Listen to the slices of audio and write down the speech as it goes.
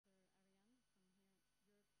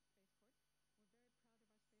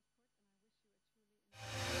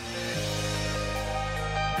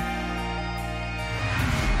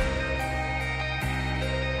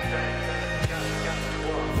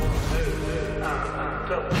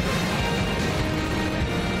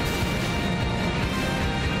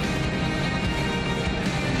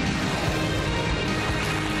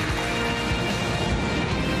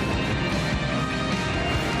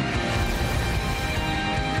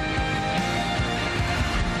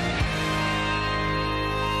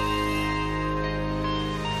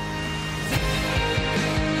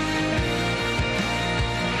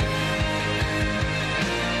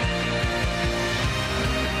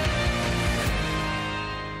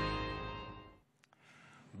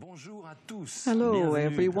Hello,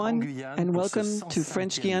 everyone, and welcome to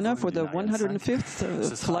French Guiana for the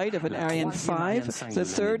 105th flight of an Ariane 5, the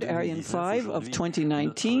third Ariane 5 of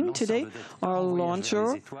 2019. Today, our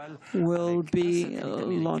launcher will be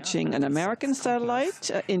launching an American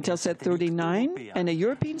satellite, Intelsat 39, and a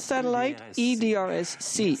European satellite,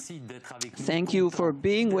 EDRS-C. Thank you for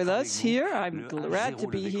being with us here. I'm glad to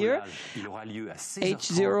be here.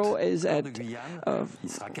 H0 is at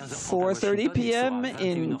 4:30 p.m.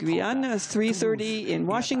 in Guiana, 3:30 in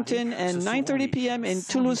Washington, and 9:30 p.m. in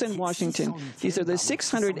Toulouse and Washington. These are the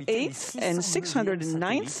 608th and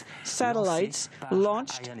 609th satellites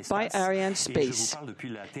launched by Arianespace.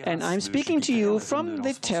 And I'm speaking to you from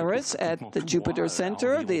the terrace at the Jupiter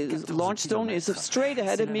Center. The launch zone is straight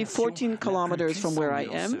ahead of me, 14 kilometers from where I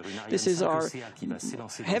am. This is our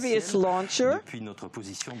heaviest launcher.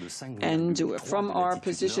 And from our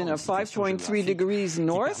position of 5.3 degrees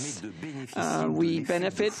north, we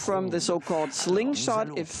benefit from the so-called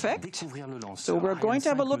slingshot effect. So we're going to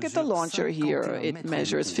have a look at the launcher here. It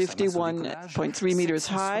measures 51.3 meters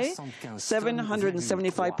high,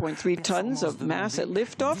 775.3 tons of mass at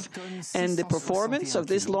liftoff, and the performance of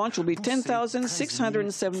this launch will be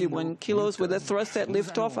 10,671 kilos with a thrust at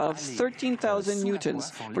liftoff of 13,000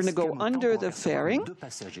 newtons. We're going to go under the fairing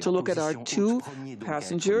to look at our two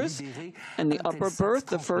passengers. And the upper berth,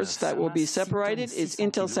 the first that will be separated, is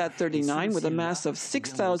Intelsat 39 with a mass of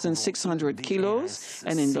 6,600 kilos,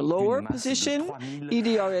 and in the lower position,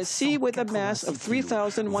 EDRS-C with a mass of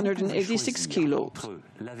 3,186 kilos.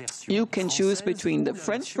 You can choose between the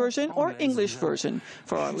French version or English version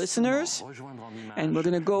for our listeners. And we're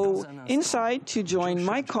going to go inside to join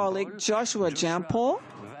my colleague Joshua Jampol.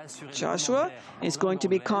 Joshua is going to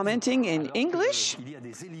be commenting in English.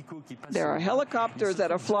 There are helicopters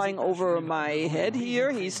that are flying over my head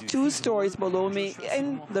here. He's 2 stories below me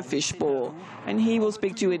in the fishbowl, and he will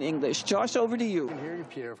speak to you in English. Josh, over to you. I can hear you,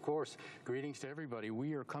 Pierre, of course. Greetings to everybody.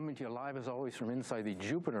 We are coming to you live, as always, from inside the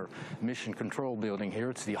Jupiter Mission Control Building here.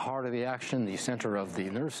 It's the heart of the action, the center of the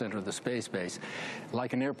nerve center of the space base.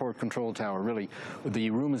 Like an airport control tower, really. The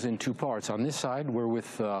room is in 2 parts. On this side, we're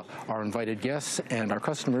with our invited guests and our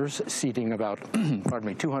customers, seating about, pardon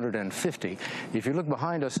me, 250. If you look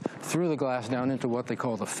behind us through the glass down into what they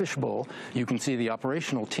call the fishbowl, you can see the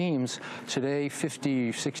operational teams. Today,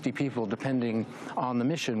 50, 60 people, depending on the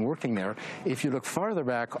mission, working there. If you look farther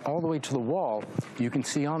back, all the way to the wall, you can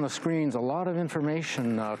see on the screens a lot of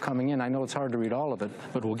information coming in. I know it's hard to read all of it,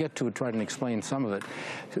 but we'll get to it, try and explain some of it.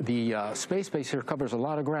 The space base here covers a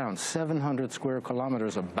lot of ground, 700 square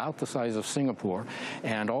kilometers, about the size of Singapore,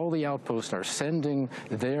 and all the outposts are sending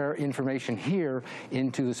their information here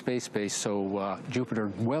into the space base, so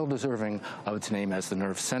Jupiter well deserving of its name as the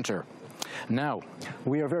nerve center. Now,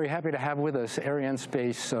 we are very happy to have with us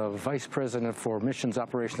Arianespace Vice President for Missions,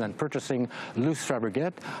 Operations and Purchasing, Luce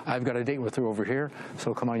Fabriguet. I've got a date with her over here,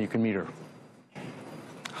 so come on, you can meet her.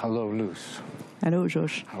 Hello, Luce. Hello,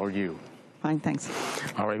 Josh. How are you? Fine, thanks.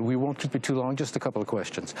 All right, we won't keep you too long, just a couple of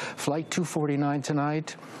questions. Flight 249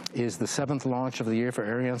 tonight is the 7th launch of the year for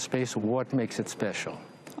Arianespace. What makes it special?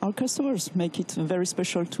 Our customers make it very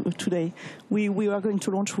special today. We are going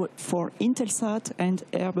to launch for Intelsat and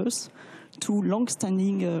Airbus, 2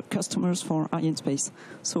 long-standing customers for Arianespace.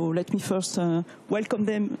 So let me first welcome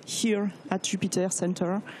them here at Jupiter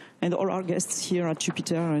Center, and all our guests here at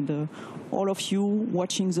Jupiter, and all of you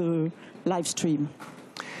watching the live stream.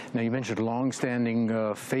 Now, you mentioned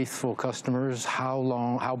long-standing, faithful customers. How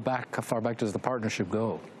far back does the partnership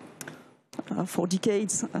go? For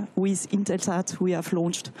decades, with Intelsat, we have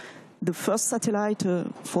launched the first satellite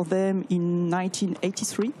for them in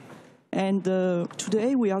 1983. And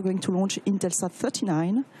today, we are going to launch Intelsat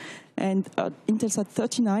 39. And Intelsat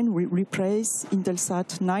 39 will replace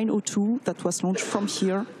Intelsat 902 that was launched from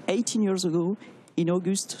here 18 years ago in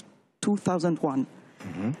August 2001.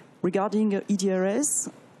 Mm-hmm. Regarding EDRS,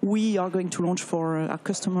 we are going to launch for our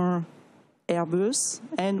customer Airbus,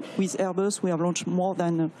 and with Airbus we have launched more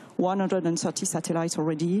than 130 satellites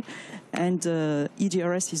already, and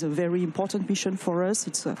EDRS is a very important mission for us.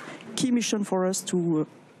 It's a key mission for us to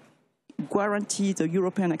guarantee the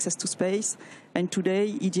European access to space. And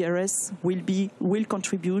today, EDRS will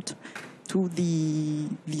contribute to the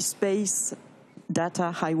space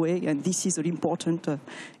data highway, and this is an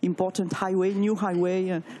important highway, new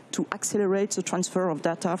highway, to accelerate the transfer of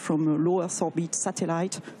data from a low Earth orbit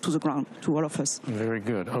satellite to the ground, to all of us. Very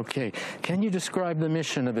good. Okay. Can you describe the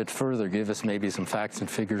mission a bit further? Give us maybe some facts and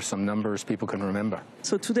figures, some numbers people can remember.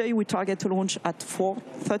 So today we target to launch at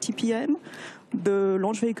 4:30 p.m. The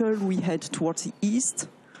launch vehicle we head towards the east.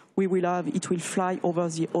 It will fly over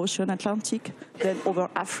the Ocean Atlantic, then over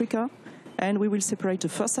Africa. And we will separate the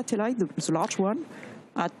first satellite, the large one,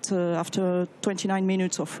 after 29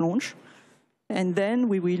 minutes of launch. And then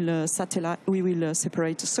we will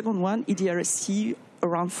separate the second one, EDRS-C,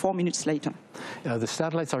 around 4 minutes later. The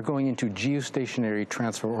satellites are going into geostationary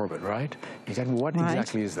transfer orbit, right? What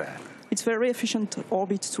exactly is that? It's very efficient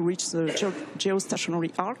orbit to reach the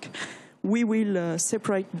geostationary arc. We will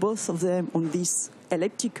separate both of them on this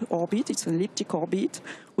elliptic orbit. It's an elliptic orbit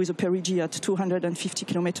with a perigee at 250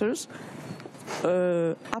 kilometers.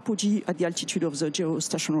 Apogee at the altitude of the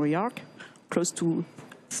geostationary arc, close to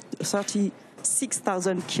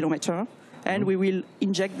 36,000 kilometers, and we will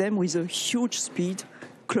inject them with a huge speed,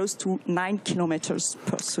 close to 9 kilometers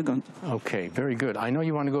per second. Okay, very good. I know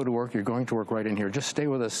you want to go to work. You're going to work right in here. Just stay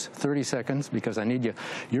with us 30 seconds because I need you.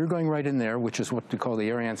 You're going right in there, which is what we call the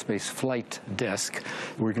Arianespace flight desk.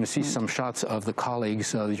 We're going to see some shots of the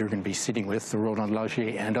colleagues that you're going to be sitting with, the Roland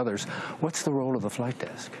Lagier and others. What's the role of the flight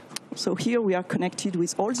desk? So here we are connected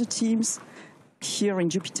with all the teams here in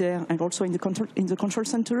Jupiter and also in the control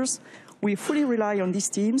centers. We fully rely on these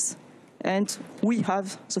teams, and we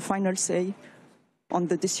have the final say on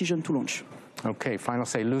the decision to launch. Okay, final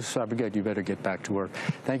say. Luce Fabricate, you better get back to work.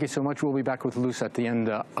 Thank you so much. We'll be back with Luce at the end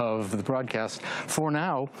of the broadcast. For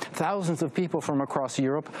now, thousands of people from across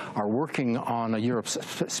Europe are working on a Europe's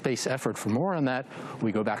space effort. For more on that,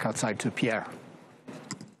 we go back outside to Pierre.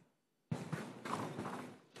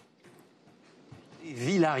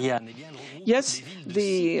 Yes,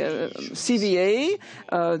 the CVA,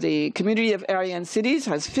 the Community of Ariane Cities,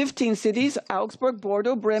 has 15 cities: Augsburg,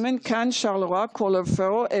 Bordeaux, Bremen, Cannes, Charleroi,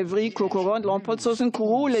 Colleferro, Évry, Courcouronnes, Lampot-Sauzon,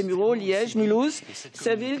 Kourou, Les Mureaux, Liège, Mulhouse,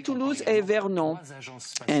 Séville, Toulouse, and Vernon.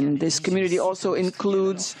 And this community also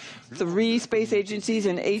includes 3 space agencies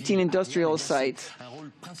and 18 industrial sites.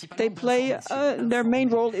 They play, their main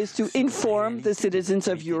role is to inform the citizens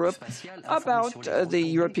of Europe about the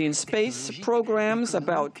European space programs,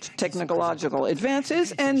 about technological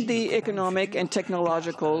advances, and the economic and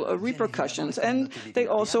technological repercussions. And they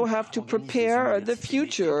also have to prepare the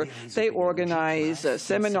future. They organize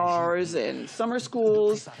seminars in summer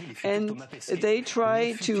schools, and they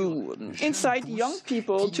try to incite young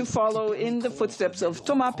people to follow in the footsteps of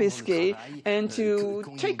Thomas Pesquet and to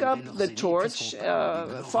take up the torch,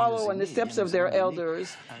 follow in the steps of their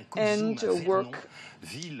elders, and work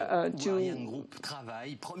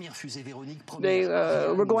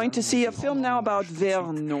we're going to see a film now about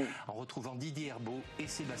Vernon.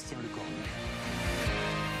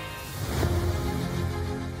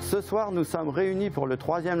 Ce soir, nous sommes réunis pour le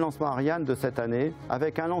 3e lancement Ariane de cette année,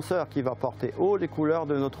 avec un lanceur qui va porter haut les couleurs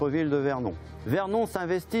de notre ville de Vernon. Vernon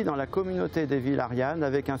s'investit dans la communauté des villes Ariane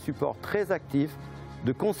avec un support très actif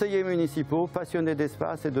de conseillers municipaux passionnés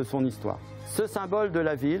d'espace et de son histoire. Ce symbole de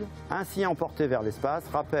la ville, ainsi emporté vers l'espace,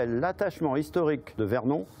 rappelle l'attachement historique de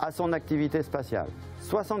Vernon à son activité spatiale.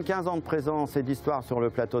 75 ans de présence et d'histoire sur le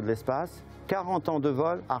plateau de l'espace, 40 ans de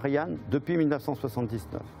vol Ariane depuis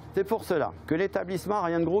 1979. C'est pour cela que l'établissement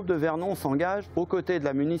Ariane Group de Vernon s'engage aux côtés de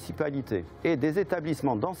la municipalité et des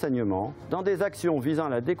établissements d'enseignement dans des actions visant à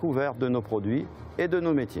la découverte de nos produits et de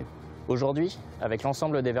nos métiers. Aujourd'hui, avec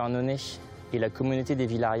l'ensemble des Vernonnais et la communauté des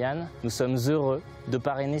villes Ariane, nous sommes heureux de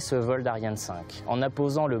parrainer ce vol d'Ariane 5 en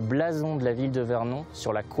apposant le blason de la ville de Vernon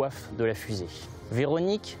sur la coiffe de la fusée.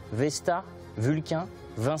 Véronique, Vesta, Vulcain,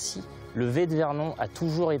 Vinci, le V de Vernon a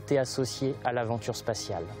toujours été associé à l'aventure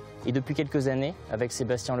spatiale. Et depuis quelques années, avec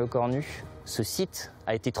Sébastien Lecornu, ce site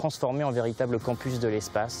a été transformé en véritable campus de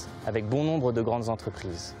l'espace avec bon nombre de grandes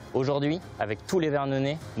entreprises. Aujourd'hui, avec tous les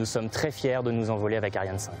Vernonnais, nous sommes très fiers de nous envoler avec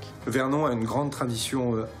Ariane 5. Vernon a une grande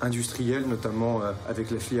tradition industrielle, notamment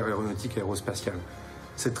avec la filière aéronautique et aérospatiale.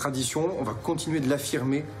 Cette tradition, on va continuer de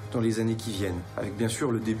l'affirmer dans les années qui viennent, avec bien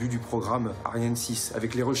sûr le début du programme Ariane 6,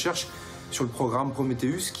 avec les recherches sur le programme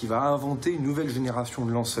Prometheus qui va inventer une nouvelle génération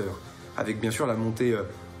de lanceurs, avec bien sûr la montée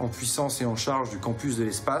en puissance et en charge du campus de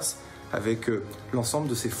l'espace, avec l'ensemble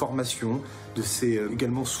de ces formations, de ces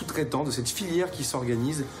également sous-traitants, de cette filière qui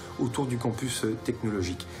s'organise autour du campus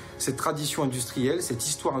technologique. Cette tradition industrielle, cette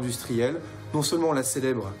histoire industrielle, non seulement on la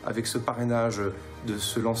célèbre avec ce parrainage de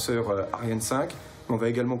ce lanceur Ariane 5, On va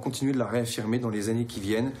également continuer de la réaffirmer dans les années qui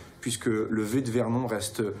viennent, puisque le V de Vernon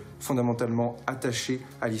reste fondamentalement attaché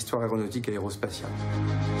à l'histoire aéronautique et aérospatiale.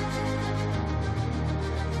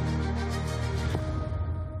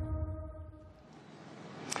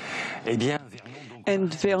 Eh bien,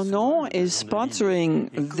 And Vernon is sponsoring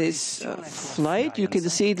this flight. You can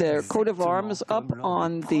see their coat of arms up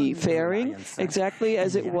on the fairing, exactly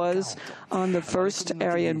as it was on the first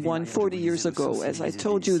Ariane 1 40 years ago. As I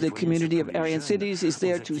told you, the community of Ariane cities is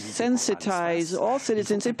there to sensitize all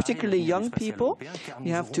citizens, and particularly young people.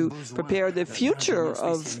 You have to prepare the future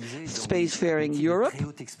of spacefaring Europe,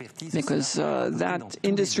 because that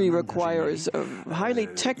industry requires highly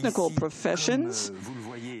technical professions.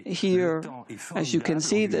 Here, as you can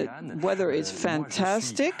see, the weather is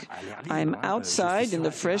fantastic. I'm outside in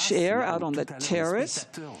the fresh air, out on the terrace,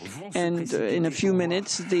 and in a few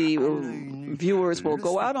minutes the viewers will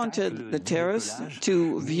go out onto the terrace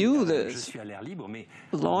to view the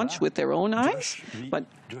launch with their own eyes. But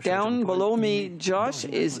down below me, Josh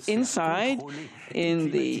is inside in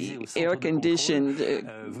the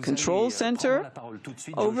air-conditioned control center.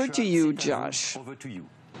 Over to you, Josh.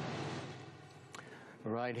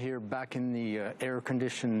 Right here, back in the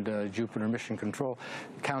air-conditioned Jupiter Mission Control.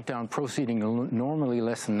 Countdown proceeding, normally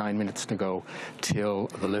less than 9 minutes to go till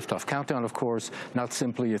the liftoff. Countdown, of course, not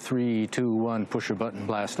simply a 3, 2, 1, push a button,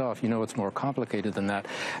 blast off. You know it's more complicated than that.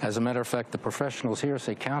 As a matter of fact, the professionals here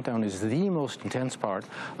say countdown is the most intense part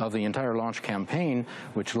of the entire launch campaign,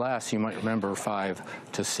 which lasts, you might remember, 5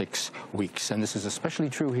 to 6 weeks. And this is especially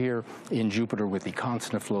true here in Jupiter with the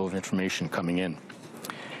constant flow of information coming in.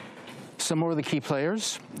 Some more of the key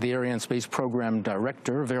players: the Arianespace Program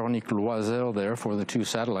Director, Véronique Loisel, there for the 2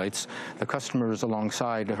 satellites. The customers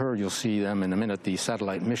alongside her, you'll see them in a minute, the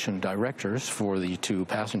satellite mission directors for the 2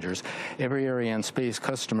 passengers. Every Arianespace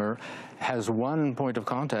customer has one point of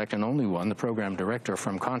contact, and only one, the Program Director,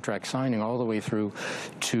 from contract signing all the way through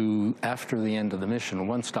to after the end of the mission, a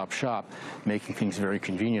one-stop shop, making things very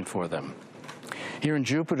convenient for them. Here in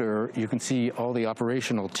Jupiter, you can see all the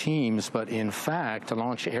operational teams, but in fact, to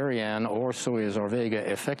launch Ariane or Soyuz or Vega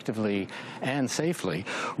effectively and safely,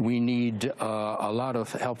 we need a lot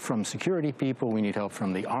of help from security people. We need help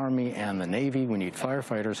from the Army and the Navy. We need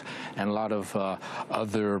firefighters and a lot of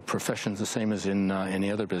other professions, the same as in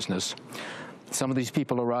any other business. Some of these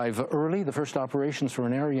people arrive early. The first operations for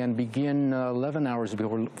an Ariane begin 11 hours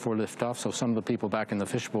before liftoff, so some of the people back in the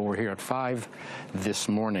fishbowl were here at 5 this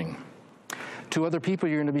morning. 2 other people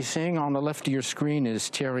you're going to be seeing on the left of your screen is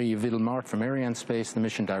Thierry Villemart from Arianespace, the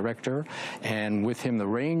mission director, and with him the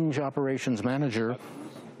range operations manager,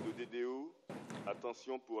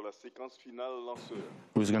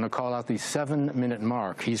 who's going to call out the 7-minute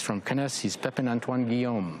mark. He's from Canes, he's Pépin-Antoine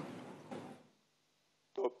Guillaume.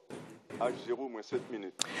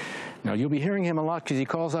 Now, you'll be hearing him a lot because he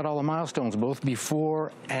calls out all the milestones, both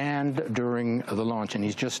before and during the launch. And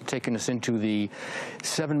he's just taken us into the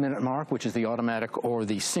 7-minute mark, which is the automatic or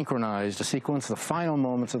the synchronized sequence, the final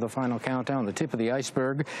moments of the final countdown, the tip of the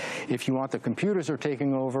iceberg. If you want, the computers are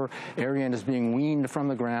taking over. Ariane is being weaned from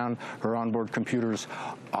the ground. Her onboard computers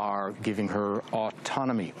are giving her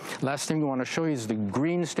autonomy. Last thing we want to show you is the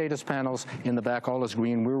green status panels in the back. All is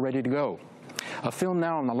green. We're ready to go. A film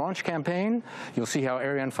now on the launch campaign. You'll see how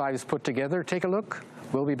Ariane 5 is put together. Take a look.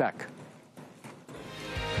 We'll be back.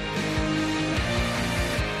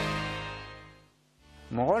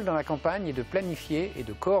 Mon rôle dans la campagne est de planifier et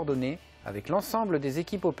de coordonner avec l'ensemble des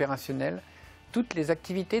équipes opérationnelles toutes les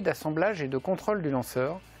activités d'assemblage et de contrôle du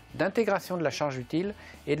lanceur, d'intégration de la charge utile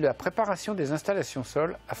et de la préparation des installations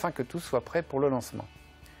sol afin que tout soit prêt pour le lancement.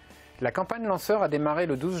 La campagne lanceur a démarré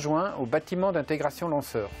le 12 juin au bâtiment d'intégration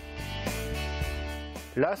lanceur.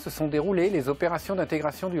 Là se sont déroulées les opérations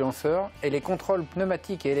d'intégration du lanceur et les contrôles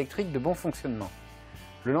pneumatiques et électriques de bon fonctionnement.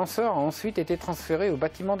 Le lanceur a ensuite été transféré au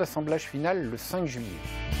bâtiment d'assemblage final le 5 juillet.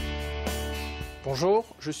 Bonjour,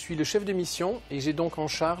 je suis le chef de mission et j'ai donc en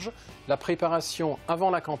charge la préparation avant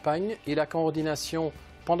la campagne et la coordination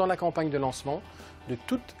pendant la campagne de lancement de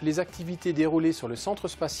toutes les activités déroulées sur le centre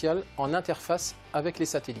spatial en interface avec les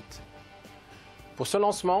satellites. Pour ce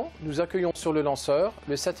lancement, nous accueillons sur le lanceur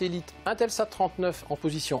le satellite Intelsat 39 en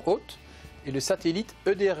position haute et le satellite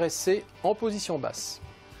EDRS-C en position basse.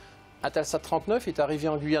 Intelsat 39 est arrivé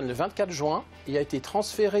en Guyane le 24 juin et a été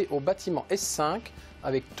transféré au bâtiment S5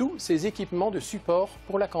 avec tous ses équipements de support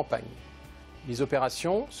pour la campagne. Les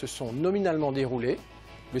opérations se sont nominalement déroulées.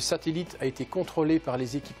 Le satellite a été contrôlé par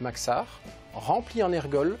les équipes Maxar, rempli en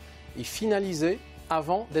ergol et finalisé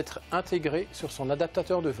avant d'être intégré sur son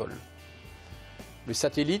adaptateur de vol. Le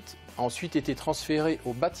satellite a ensuite été transféré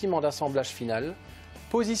au bâtiment d'assemblage final,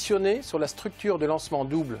 positionné sur la structure de lancement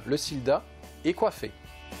double, le SILDA, et coiffé.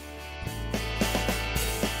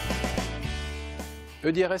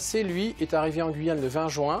 EDRS-C, lui, est arrivé en Guyane le 20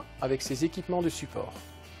 juin avec ses équipements de support.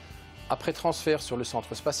 Après transfert sur le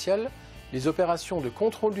centre spatial, les opérations de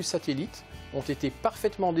contrôle du satellite ont été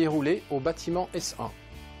parfaitement déroulées au bâtiment S1.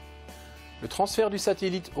 Le transfert du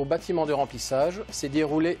satellite au bâtiment de remplissage s'est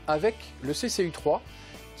déroulé avec le CCU3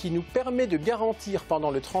 qui nous permet de garantir pendant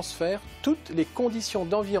le transfert toutes les conditions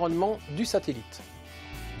d'environnement du satellite.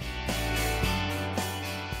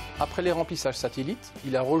 Après les remplissages satellites,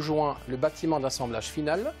 il a rejoint le bâtiment d'assemblage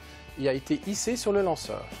final et a été hissé sur le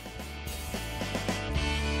lanceur.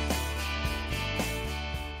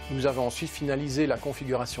 Nous avons ensuite finalisé la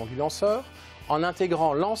configuration du lanceur en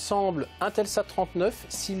intégrant l'ensemble Intelsat 39,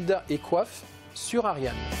 Silda et Coiffe sur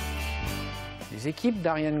Ariane. Les équipes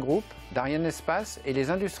d'Ariane Group, d'Arianespace et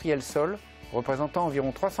les industriels sol, représentant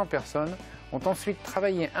environ 300 personnes, ont ensuite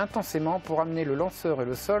travaillé intensément pour amener le lanceur et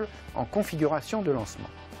le sol en configuration de lancement.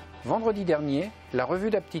 Vendredi dernier, la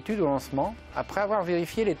revue d'aptitude au lancement, après avoir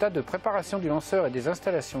vérifié l'état de préparation du lanceur et des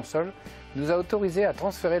installations sol, nous a autorisé à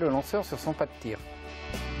transférer le lanceur sur son pas de tir.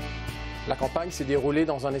 La campagne s'est déroulée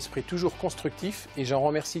dans un esprit toujours constructif et j'en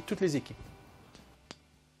remercie toutes les équipes.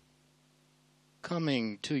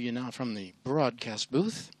 Coming to you now from the broadcast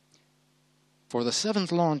booth for the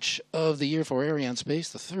 7th launch of the year for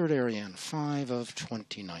Arianespace, the 3rd Ariane 5 of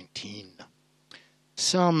 2019.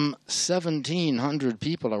 Some 1,700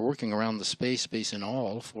 people are working around the space base in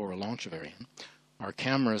all for a launch of Ariane. Our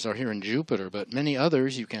cameras are here in Jupiter, but many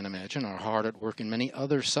others, you can imagine, are hard at work in many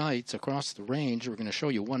other sites across the range. We're going to show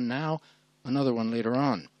you one now, another one later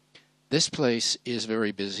on. This place is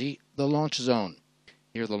very busy, the launch zone.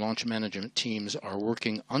 Here the launch management teams are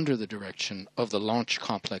working under the direction of the Launch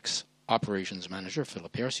Complex Operations Manager,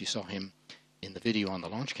 Philip Harris. You saw him in the video on the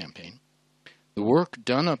launch campaign. The work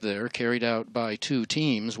done up there carried out by 2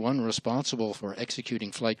 teams, one responsible for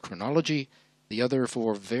executing flight chronology, the other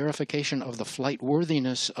for verification of the flight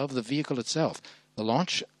worthiness of the vehicle itself. The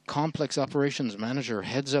Launch Complex Operations Manager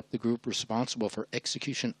heads up the group responsible for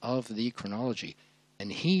execution of the chronology,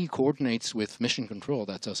 and he coordinates with Mission Control,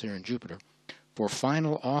 that's us here in Jupiter, for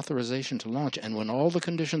final authorization to launch. And when all the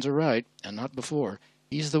conditions are right, and not before,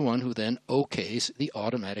 he's the one who then okays the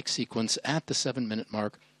automatic sequence at the 7-minute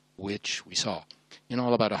mark, which we saw. In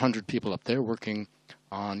all, about 100 people up there working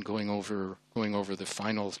on going over the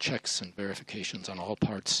final checks and verifications on all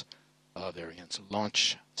parts of Ariane's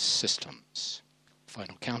launch systems.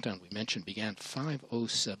 Final countdown, we mentioned, began at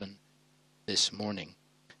 5:07 this morning.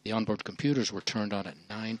 The onboard computers were turned on at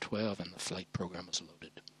 9:12 and the flight program was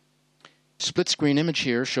loaded. Split-screen image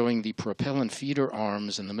here showing the propellant feeder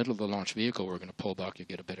arms in the middle of the launch vehicle. We're going to pull back, you'll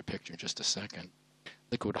get a better picture in just a second.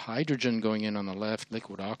 Liquid hydrogen going in on the left,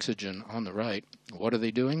 liquid oxygen on the right. What are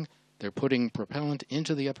they doing? They're putting propellant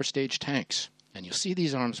into the upper stage tanks. And you'll see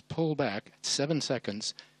these arms pull back at 7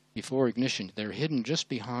 seconds before ignition. They're hidden just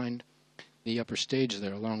behind the upper stage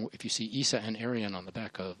there, along, if you see ESA and Ariane on the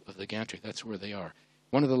back of the gantry, that's where they are.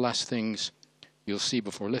 One of the last things you'll see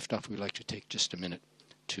before liftoff, we'd like to take just a minute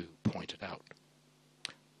to point it out.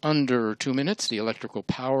 Under 2 minutes, the electrical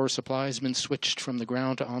power supply has been switched from the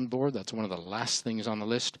ground to onboard. That's one of the last things on the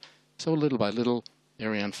list. So little by little,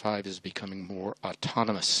 Ariane 5 is becoming more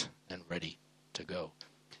autonomous and ready to go.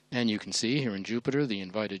 And you can see here in Jupiter, the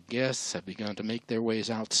invited guests have begun to make their ways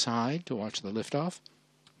outside to watch the liftoff.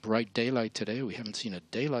 Bright daylight today. We haven't seen a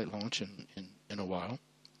daylight launch in a while.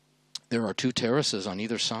 There are 2 terraces on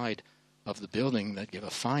either side of the building that give a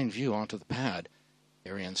fine view onto the pad.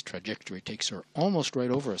 Ariane's trajectory takes her almost right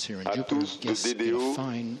over us here in Jupiter. Guests get a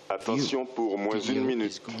fine view. DDO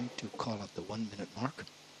is going to call out the 1-minute mark,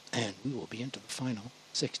 and we will be into the final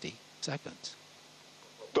 60 seconds.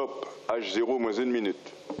 Top, H0 moins 1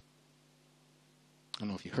 minute. I don't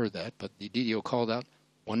know if you heard that, but the DDO called out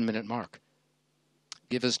 1-minute mark.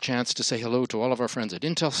 Give us a chance to say hello to all of our friends at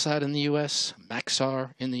Intelsat in the U.S.,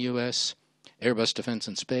 Maxar in the U.S., Airbus Defense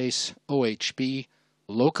and Space, OHB,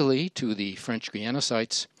 locally to the French Guiana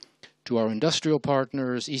sites, to our industrial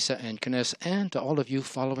partners, ESA and CNES, and to all of you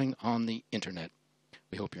following on the internet.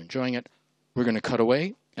 We hope you're enjoying it. We're going to cut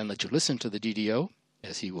away and let you listen to the DDO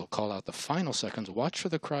as he will call out the final seconds. Watch for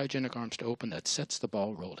the cryogenic arms to open. That sets the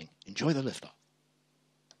ball rolling. Enjoy the liftoff.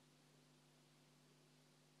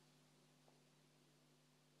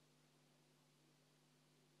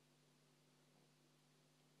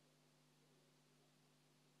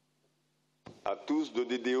 À tous de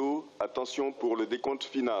DDO, attention pour le décompte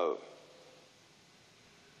final.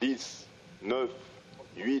 10, 9,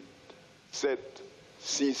 8, 7,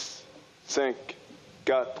 6, 5,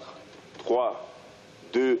 4, 3,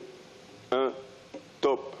 2, 1,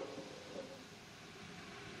 top.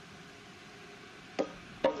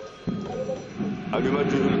 Allumage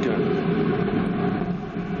du Vulcain.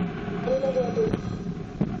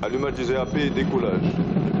 Allumage des EAP et décollage.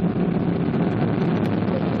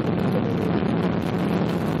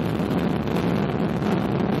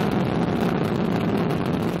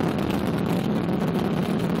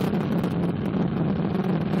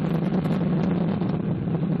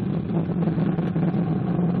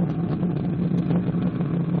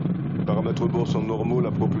 Paramètres bord sont normaux,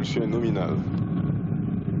 la propulsion est nominale.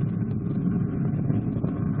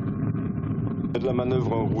 De la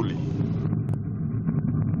manœuvre en roulis.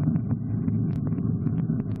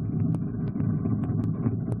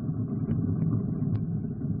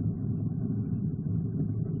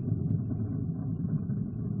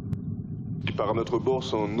 Les paramètres bord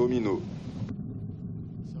sont nominaux.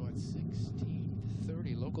 So at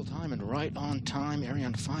 16:30 local time and right on time,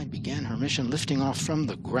 Ariane 5 began her mission lifting off from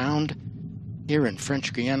the ground here in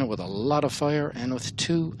French Guiana with a lot of fire and with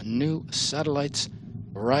 2 new satellites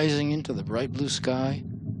rising into the bright blue sky.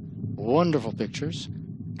 Wonderful pictures,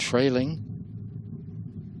 trailing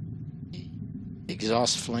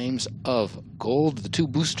exhaust flames of gold. The 2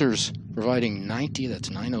 boosters providing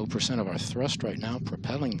 90% of our thrust right now,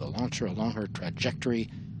 propelling the launcher along her trajectory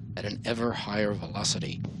at an ever higher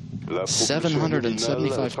velocity.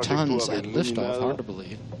 775 tons at liftoff, hard to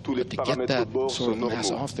believe. But to get that sort of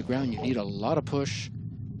mass off the ground, you need a lot of push.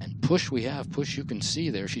 And push we have. Push you can see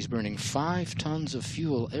there. She's burning 5 tons of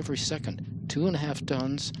fuel every second. 2.5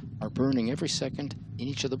 tons are burning every second in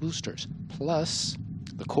each of the boosters. Plus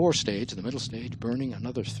the core stage, the middle stage, burning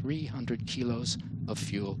another 300 kilos of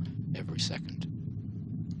fuel every second.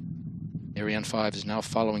 Ariane 5 is now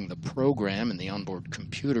following the program in the onboard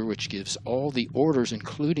computer, which gives all the orders,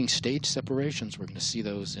 including stage separations. We're going to see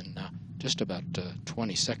those in just about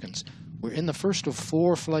 20 seconds. We're in the first of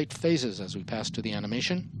 4 flight phases as we pass to the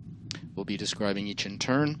animation. We'll be describing each in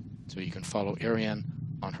turn, so you can follow Ariane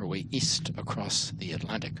on her way east across the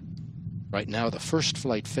Atlantic. Right now, the first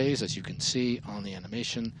flight phase, as you can see on the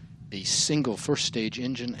animation, the single first stage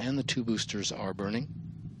engine and the 2 boosters are burning.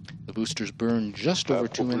 The boosters burn just over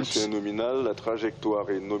 2 minutes. La propulsion est nominale, la trajectoire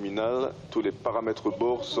est nominale, tous les paramètres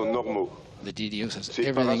bord sont normaux. The DDO says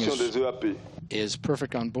everything is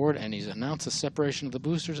perfect on board, and he's announced the separation of the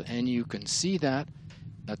boosters, and you can see that.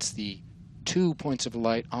 That's the 2 points of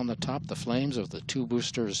light on the top, the flames of the 2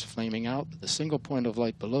 boosters flaming out. The single point of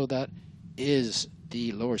light below that is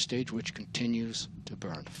the lower stage, which continues to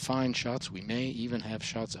burn. Fine shots. We may even have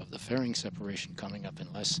shots of the fairing separation coming up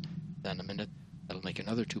in less than a minute. That'll make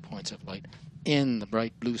another 2 points of light in the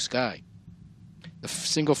bright blue sky. The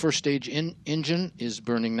single first stage engine is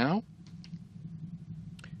burning now.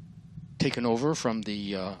 Taken over from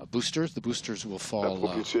the boosters. The boosters will fall. La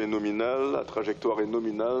propulsion est nominale, la trajectoire est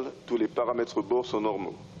nominale, tous les paramètres bord sont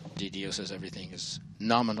normaux. DDO says everything is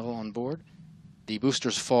nominal on board. The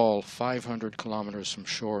boosters fall 500 kilometers from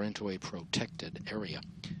shore into a protected area.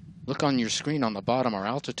 Look on your screen on the bottom, our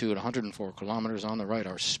altitude 104 kilometers, on the right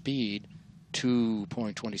our speed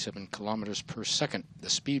 2.27 kilometers per second. The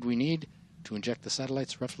speed we need to inject the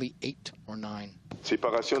satellites, roughly 8 or 9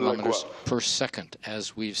 kilometers per second,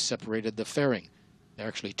 as we've separated the fairing. There are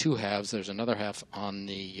actually 2 halves. There's another half on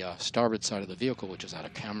the starboard side of the vehicle, which is out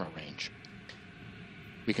of camera range.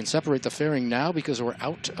 We can separate the fairing now because we're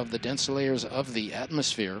out of the dense layers of the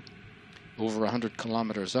atmosphere. Over 100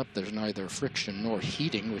 kilometers up, there's neither friction nor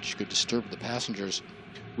heating, which could disturb the passengers.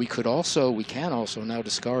 We can also now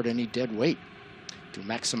discard any dead weight to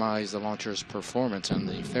maximize the launcher's performance, and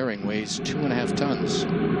the fairing weighs 2.5 tons.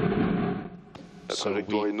 La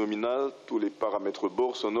trajectoire est nominale, tous les paramètres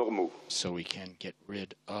bord sont normaux. So we can get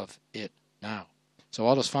rid of it now. So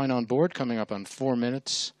all is fine on board, coming up on 4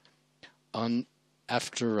 minutes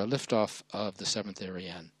after a liftoff of the 7th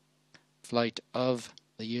Ariane flight of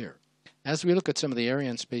the year. As we look at some of the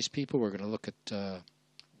Arianespace people, we're going to look at,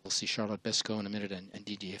 we'll see Charlotte Besco in a minute and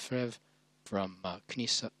Didier Freve from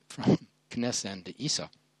CNES and ESA.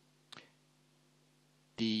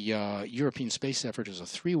 The European space effort is a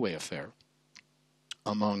 3-way affair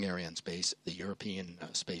among Arianespace, the European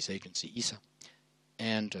Space Agency, ESA,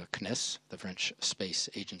 and CNES, the French Space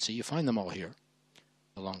Agency. You find them all here,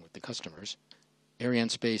 along with the customers.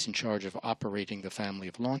 Arianespace in charge of operating the family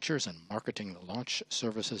of launchers and marketing the launch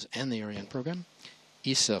services and the Ariane program.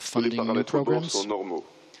 ESA funding new programs.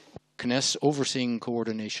 CNES overseeing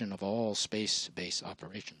coordination of all space-based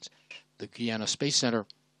operations. The Guiana Space Center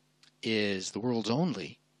is the world's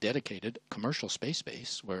only dedicated commercial space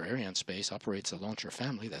base where Arianespace operates a launcher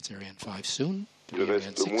family. That's Ariane 5 soon to be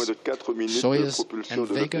Ariane 6, Soyuz, and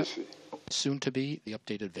Vega, soon to be the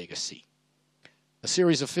updated VA249. A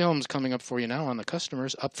series of films coming up for you now on the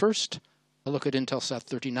customers. Up first, a look at Intelsat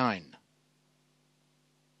 39.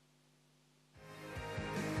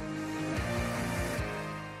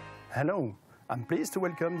 Hello, I'm pleased to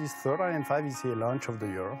welcome this third Ariane 5 ECA launch of the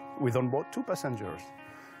year with on board 2 passengers.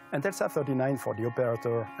 Intelsat 39 for the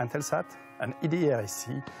operator Intelsat and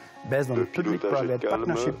EDRS-C based on a public-private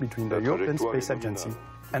partnership between the European Space Agency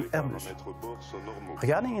and Airbus.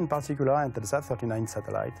 Regarding in particular Intelsat 39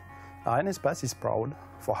 satellite, Arianespace is proud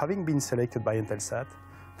for having been selected by Intelsat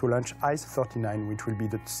to launch ICE-39, which will be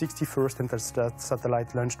the 61st Intelsat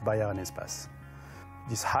satellite launched by Arianespace.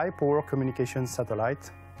 This high-power communications satellite,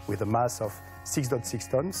 with a mass of 6.6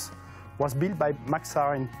 tons, was built by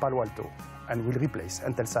Maxar in Palo Alto and will replace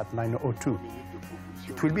Intelsat 902.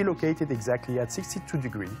 It will be located exactly at 62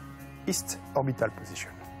 degrees east orbital position.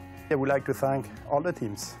 I would like to thank all the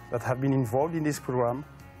teams that have been involved in this program.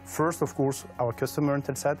 First, of course, our customer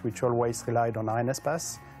Intelsat, which always relied on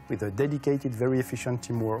Arianespace, with a dedicated, very efficient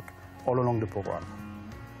teamwork all along the program.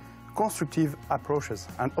 Constructive approaches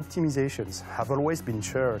and optimizations have always been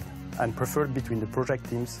shared and preferred between the project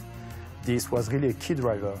teams. This was really a key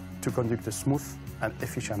driver to conduct a smooth and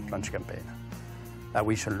efficient launch campaign. I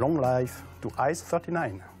wish a long life to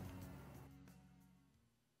ICE-39.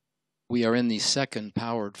 We are in the second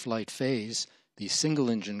powered flight phase, the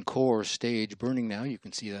single-engine core stage burning now. You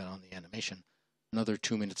can see that on the animation. Another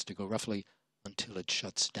 2 minutes to go roughly until it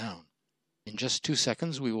shuts down. In just 2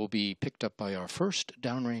 seconds, we will be picked up by our first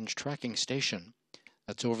downrange tracking station.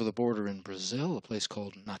 That's over the border in Brazil, a place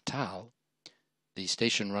called Natal. The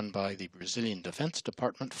station run by the Brazilian Defense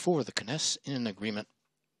Department for the CNES in an agreement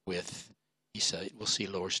with ESA. It will see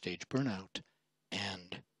lower stage burnout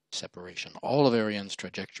and separation. All of Ariane's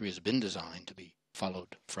trajectory has been designed to be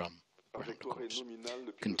followed from ground course.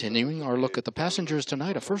 Continuing our look at the passengers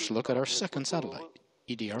tonight, a first look at our second satellite,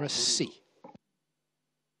 EDRS-C.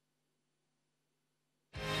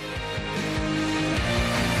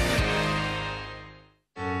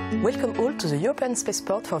 Welcome all to the European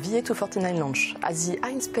Spaceport for VA249 launch. As the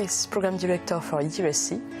Arianespace Program Director for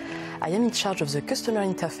EDRS-C, I am in charge of the customer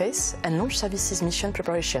interface and launch services mission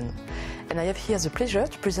preparation. And I have here the pleasure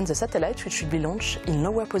to present the satellite which will be launched in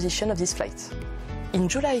lower position of this flight. In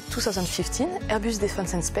July 2015, Airbus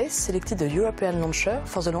Defence and Space selected the European launcher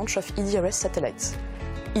for the launch of EDRS satellites.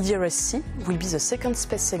 EDRS-C will be the second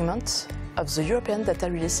space segment of the European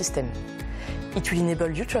Data Relay System. It will enable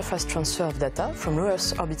ultra-fast transfer of data from low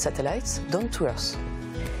Earth orbit satellites down to Earth.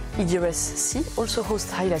 EDRS-C also hosts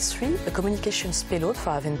HILAS-3, a communications payload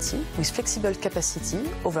for Aventi with flexible capacity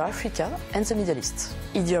over Africa and the Middle East.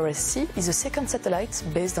 EDRS-C is the second satellite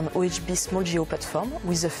based on OHB small GEO platform,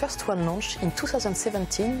 with the first one launched in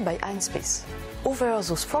 2017 by Arianespace. Over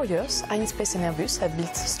those 4 years, Arianespace and Airbus have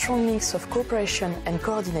built strong links of cooperation and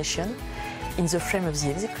coordination in the frame of the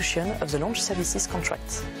execution of the launch services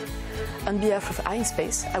contract. On behalf of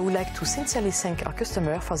Arianespace, I would like to sincerely thank our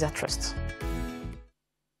customer for their trust.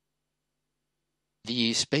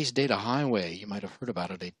 The Space Data Highway, you might have heard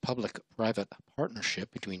about it, a public-private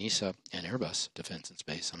partnership between ESA and Airbus Defence and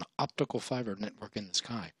Space, an optical fiber network in the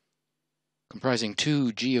sky, comprising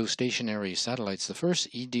 2 geostationary satellites. The first,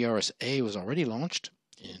 EDRS-A, was already launched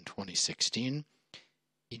in 2016.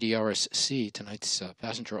 EDRS-C, tonight's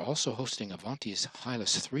passenger, also hosting Aventi's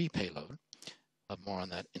HILAS-3 payload. More on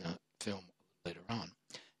that in a film later on.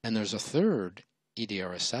 And there's a third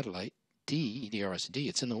EDRS satellite, EDRS-D.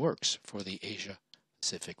 It's in the works for the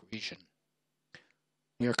Asia-Pacific region.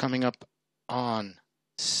 We are coming up on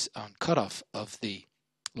cutoff of the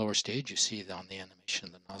lower stage. You see on the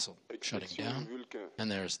animation the nozzle shutting down.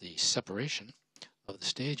 And there's the separation of the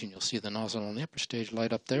stage, and you'll see the nozzle on the upper stage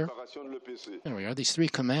light up there. There we are. These 3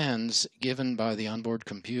 commands given by the onboard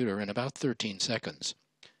computer in about 13 seconds.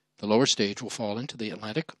 The lower stage will fall into the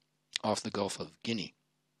Atlantic off the Gulf of Guinea.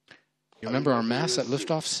 You remember our mass at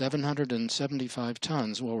liftoff, 775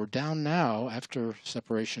 tons. Well, we're down now after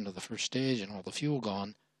separation of the first stage and all the fuel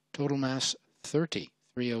gone. Total mass, 30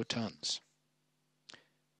 tons.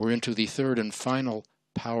 We're into the third and final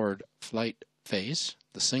powered flight phase,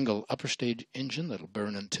 the single upper stage engine that'll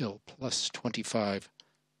burn until plus 25,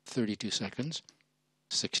 32 seconds,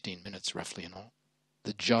 16 minutes roughly in all.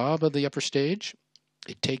 The job of the upper stage: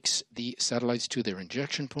 it takes the satellites to their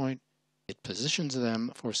injection point, it positions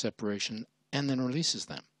them for separation, and then releases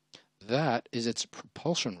them. That is its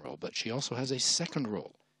propulsion role, but she also has a second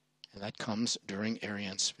role, and that comes during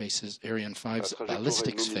Ariane 5's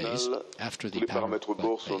ballistics phase, after the power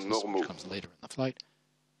phase, which comes later in the flight,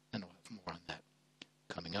 and we'll have more on that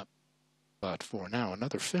coming up. But for now,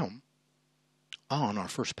 another film on our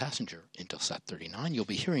first passenger, Intelsat 39. You'll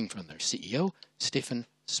be hearing from their CEO, Stefan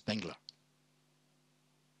Spengler.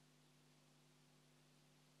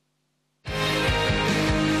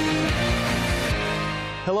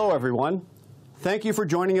 Hello, everyone. Thank you for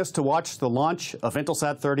joining us to watch the launch of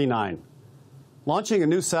Intelsat 39. Launching a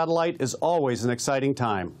new satellite is always an exciting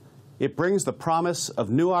time. It brings the promise of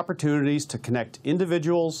new opportunities to connect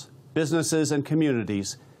individuals, businesses, and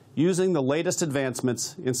communities using the latest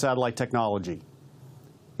advancements in satellite technology.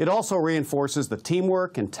 It also reinforces the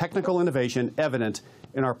teamwork and technical innovation evident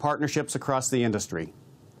in our partnerships across the industry.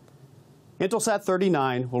 Intelsat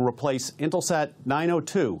 39 will replace Intelsat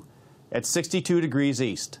 902 at 62 degrees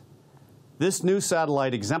east. This new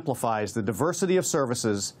satellite exemplifies the diversity of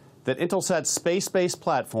services that Intelsat's space-based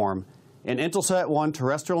platform and Intelsat 1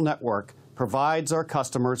 terrestrial network provides our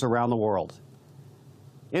customers around the world.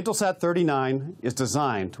 Intelsat 39 is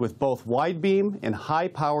designed with both wide-beam and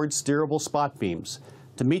high-powered steerable spot beams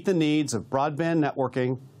to meet the needs of broadband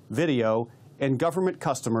networking, video, and government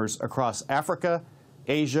customers across Africa,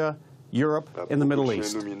 Asia, Europe, and the Middle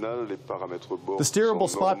East. The steerable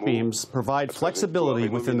spot beams provide flexibility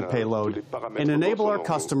within the payload and enable our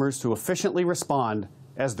customers to efficiently respond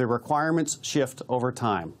as their requirements shift over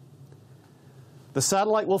time. The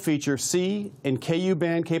satellite will feature C and Ku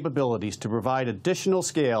band capabilities to provide additional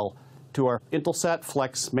scale to our Intelsat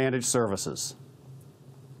Flex managed services.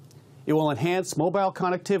 It will enhance mobile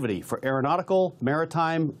connectivity for aeronautical,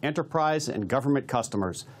 maritime, enterprise, and government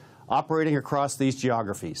customers operating across these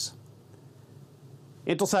geographies.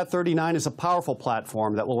 Intelsat 39 is a powerful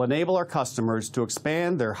platform that will enable our customers to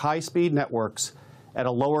expand their high-speed networks at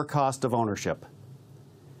a lower cost of ownership.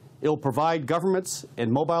 It will provide governments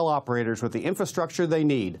and mobile operators with the infrastructure they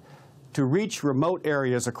need to reach remote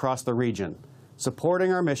areas across the region,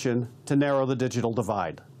 supporting our mission to narrow the digital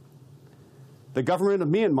divide. The government of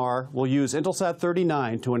Myanmar will use Intelsat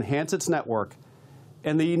 39 to enhance its network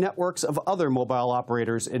and the networks of other mobile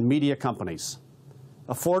operators and media companies.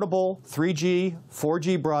 Affordable 3G,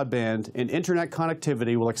 4G broadband, and internet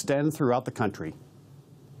connectivity will extend throughout the country.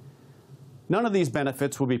 None of these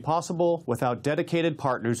benefits would be possible without dedicated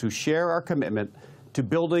partners who share our commitment to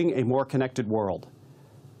building a more connected world.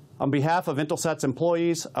 On behalf of Intelsat's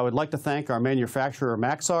employees, I would like to thank our manufacturer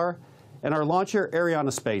Maxar and our launcher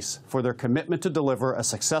Arianespace for their commitment to deliver a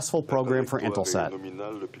successful program for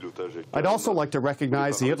Intelsat. I'd also like to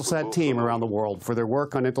recognize the Intelsat team around the world for their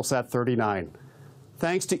work on Intelsat 39.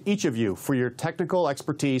 Thanks to each of you for your technical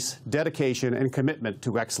expertise, dedication, and commitment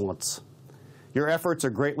to excellence. Your efforts are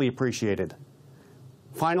greatly appreciated.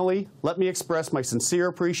 Finally, let me express my sincere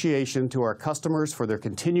appreciation to our customers for their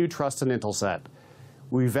continued trust in Intelsat.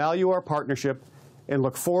 We value our partnership and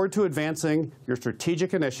look forward to advancing your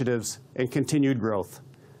strategic initiatives and continued growth.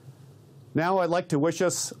 Now I'd like to wish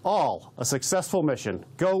us all a successful mission.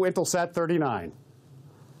 Go Intelsat 39.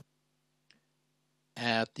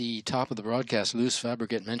 At the top of the broadcast, Luce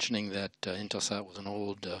Fabregat mentioning that Intelsat was an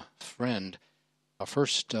old friend. Our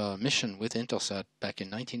first mission with Intelsat back in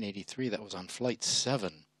 1983, that was on Flight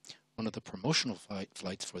 7, one of the promotional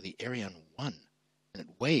flights for the Ariane 1. And it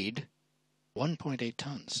weighed 1.8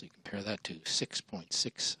 tons. So you compare that to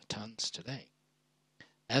 6.6 tons today.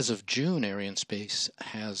 As of June, Arianespace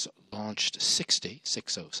has launched 60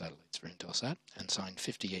 satellites for Intelsat and signed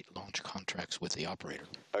 58 launch contracts with the operator.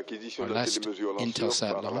 Our last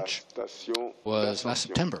Intelsat launch was last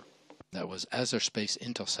September. That was Arianespace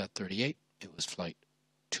Intelsat 38. It was Flight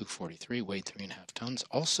 243, weighed 3.5 tons.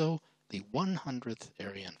 Also, the 100th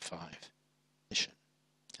Ariane 5 mission.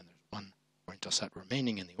 And there's one more Intelsat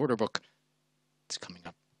remaining in the order book. It's coming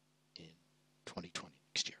up in 2020,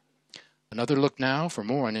 next year. Another look now for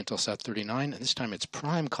more on Intelsat 39, and this time it's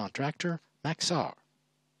prime contractor Maxar.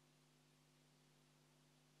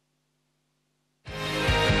 Le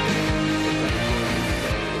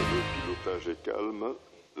pilotage est calme,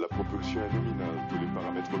 la propulsion est nominale, tous les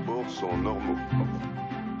paramètres bord sont normaux.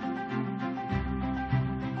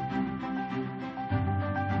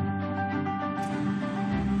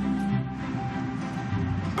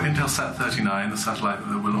 Intelsat 39, the satellite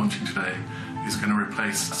that we're launching today, is going to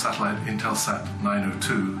replace satellite Intelsat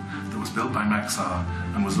 902 that was built by Maxar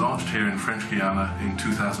and was launched here in French Guiana in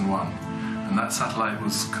 2001. And that satellite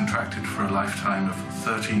was contracted for a lifetime of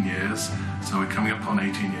 13 years, so we're coming up on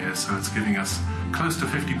 18 years, so it's giving us close to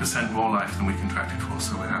 50% more life than we contracted for,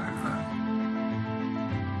 so we're happy with that.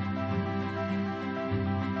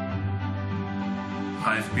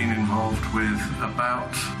 I've been involved with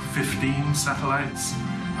about 15 satellites.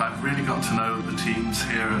 I've really got to know the teams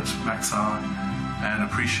here at Maxar and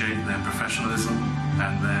appreciate their professionalism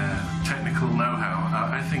and their technical know-how.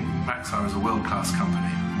 I think Maxar is a world-class company.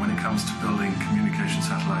 When it comes to building communication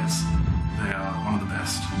satellites, they are one of the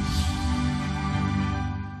best.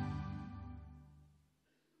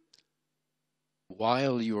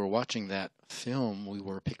 while you were watching that film, we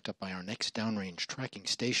were picked up by our next downrange tracking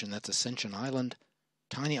station. That's Ascension Island,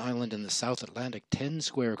 tiny island in the South Atlantic, 10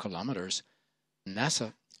 square kilometers.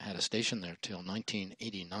 NASA had a station there till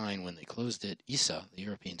 1989 when they closed it. ESA, the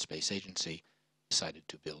European Space Agency, decided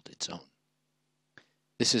to build its own.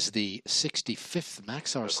 This is the 65th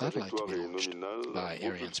Maxar satellite to be launched by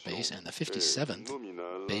Arianespace and the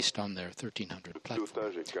 57th based on their 1300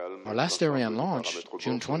 platform. Our last Ariane launch,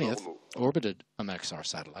 June 20th, orbited a Maxar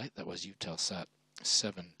satellite. That was Intelsat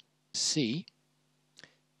 7C.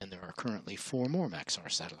 And there are currently 4 more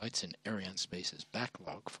Maxar satellites in Arianespace's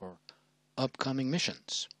backlog for upcoming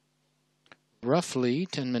missions. Roughly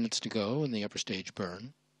 10 minutes to go in the upper stage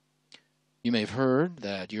burn. You may have heard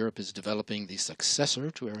that Europe is developing the successor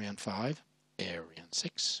to Ariane 5, Ariane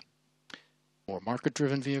 6. More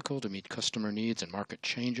market-driven vehicle to meet customer needs and market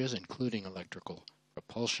changes, including electrical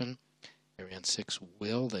propulsion. Ariane 6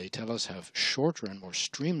 will, they tell us, have shorter and more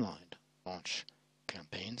streamlined launch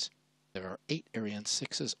campaigns. There are 8 Ariane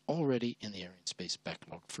 6s already in the Arianespace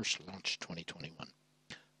backlog, first launch 2021.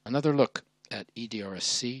 Another look at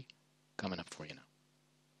EDRS-C coming up for you now.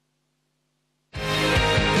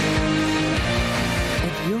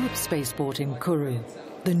 At Europe's Spaceport in Kourou,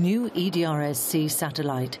 the new EDRS-C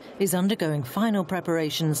satellite is undergoing final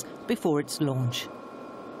preparations before its launch.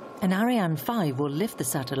 An Ariane 5 will lift the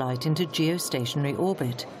satellite into geostationary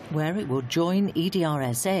orbit, where it will join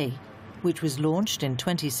EDRS-A, which was launched in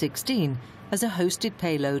 2016 as a hosted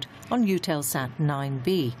payload on Eutelsat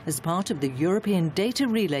 9B as part of the European Data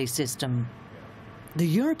Relay System. The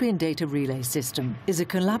European Data Relay System is a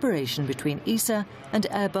collaboration between ESA and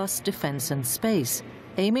Airbus Defence and Space,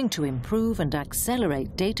 aiming to improve and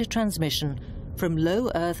accelerate data transmission from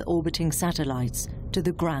low Earth orbiting satellites to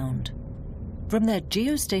the ground. From their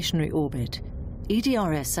geostationary orbit,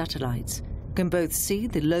 EDRS satellites can both see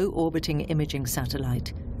the low orbiting imaging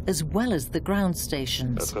satellite as well as the ground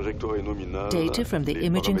stations. Data from the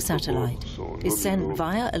imaging satellite is sent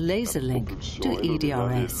via a laser link to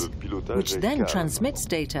EDRS, which then transmits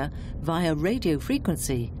data via radio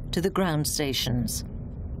frequency to the ground stations.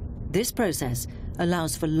 This process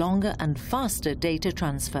allows for longer and faster data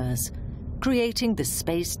transfers, creating the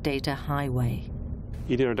space data highway.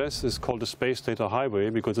 EDRS is called a space data highway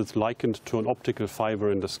because it's likened to an optical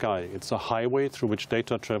fiber in the sky. It's a highway through which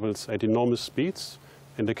data travels at enormous speeds.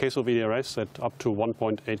 In the case of EDRS, at up to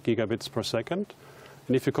 1.8 gigabits per second.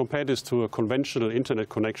 And if you compare this to a conventional internet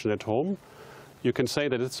connection at home, you can say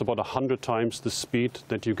that it's about 100 times the speed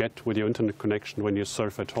that you get with your internet connection when you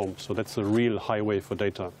surf at home. So that's a real highway for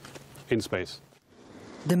data in space.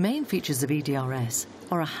 The main features of EDRS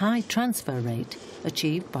are a high transfer rate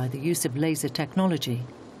achieved by the use of laser technology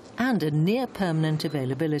and a near-permanent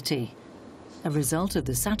availability, a result of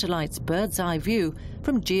the satellite's bird's-eye view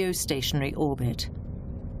from geostationary orbit.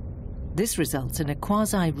 This results in a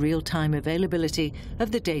quasi-real-time availability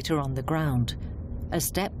of the data on the ground, a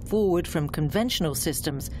step forward from conventional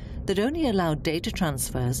systems that only allow data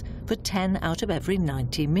transfers for 10 out of every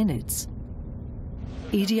 90 minutes.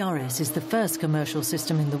 EDRS is the first commercial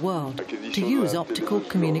system in the world to use optical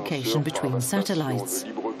communication between satellites.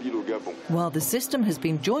 While the system has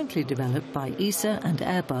been jointly developed by ESA and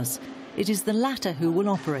Airbus, it is the latter who will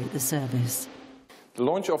operate the service. The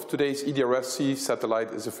launch of today's EDRS-C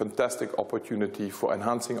satellite is a fantastic opportunity for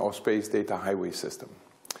enhancing our space data highway system.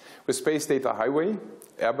 With Space Data Highway,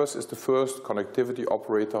 Airbus is the first connectivity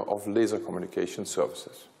operator of laser communication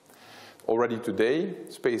services. Already today,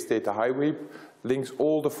 Space Data Highway links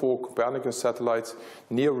all the 4 Copernicus satellites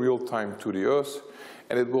near real-time to the Earth,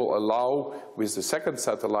 and it will allow, with the second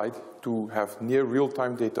satellite, to have near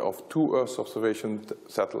real-time data of 2 Earth observation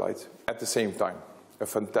satellites at the same time. A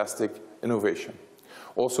fantastic innovation.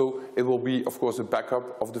 Also, it will be, of course, a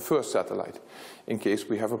backup of the first satellite in case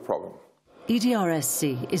we have a problem.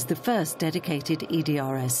 EDRS-C is the first dedicated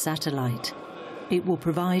EDRS satellite. It will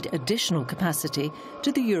provide additional capacity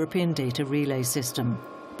to the European Data Relay System,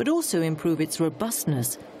 but also improve its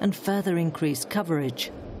robustness and further increase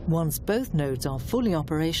coverage. Once both nodes are fully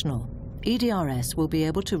operational, EDRS will be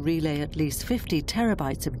able to relay at least 50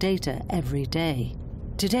 terabytes of data every day.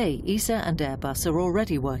 Today, ESA and Airbus are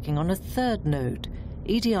already working on a third node,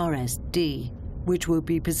 EDRS-D, which will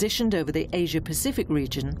be positioned over the Asia-Pacific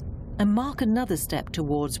region and mark another step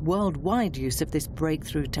towards worldwide use of this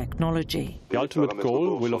breakthrough technology. The ultimate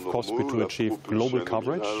goal will, of course, be to achieve global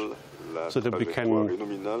coverage so that we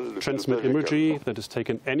can transmit imagery that is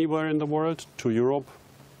taken anywhere in the world to Europe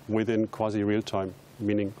within quasi-real time,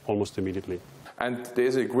 meaning almost immediately. And there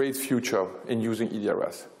is a great future in using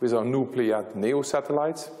EDRS. With our new Pléiades NEO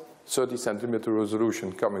satellites, 30 centimeter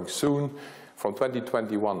resolution coming soon, From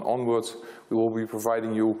 2021 onwards, we will be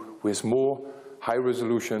providing you with more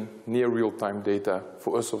high-resolution, near real-time data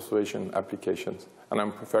for Earth observation applications, and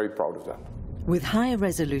I'm very proud of that. With higher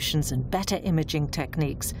resolutions and better imaging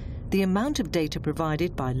techniques, the amount of data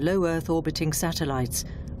provided by low Earth orbiting satellites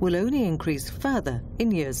will only increase further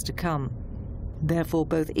in years to come. Therefore,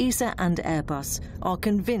 both ESA and Airbus are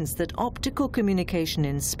convinced that optical communication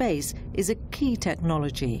in space is a key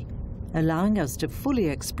technology, allowing us to fully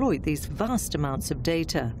exploit these vast amounts of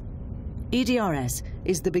data. EDRS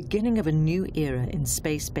is the beginning of a new era in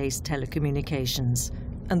space-based telecommunications,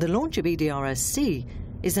 and the launch of EDRS-C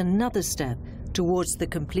is another step towards the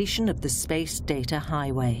completion of the space data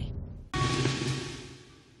highway.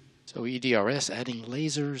 So EDRS adding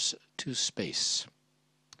lasers to space.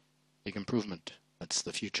 Big improvement. That's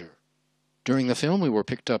the future. During the film, we were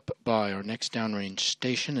picked up by our next downrange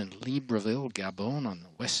station in Libreville, Gabon, on the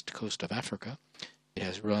west coast of Africa. It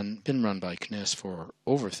has been run by CNES for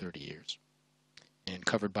over 30 years and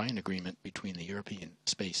covered by an agreement between the European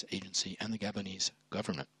Space Agency and the Gabonese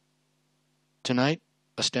government. Tonight,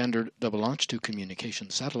 a standard double launch to communication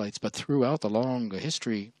satellites, but throughout the long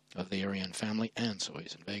history of the Ariane family and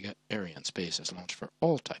Soyuz and Vega, Arianespace has launched for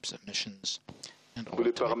all types of missions and all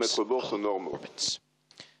types of orbits.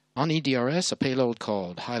 On EDRS, a payload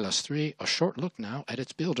called Hylas-3, a short look now at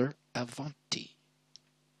its builder, Avanti.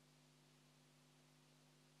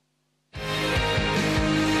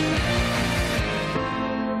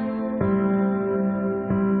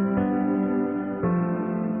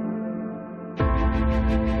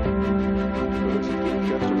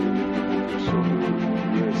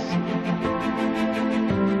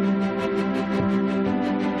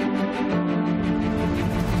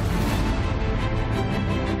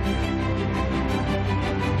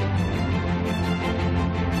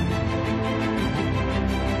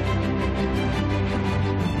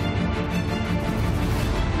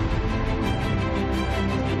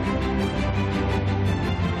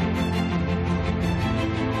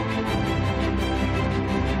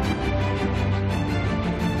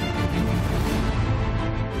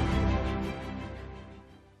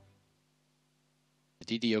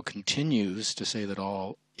 DDO continues to say that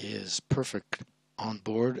all is perfect on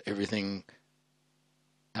board, everything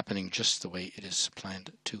happening just the way it is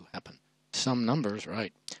planned to happen. Some numbers,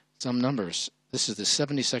 right, some numbers. This is the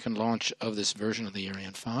 72nd launch of this version of the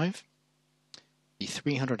Ariane 5, the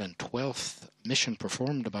 312th mission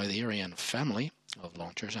performed by the Ariane family of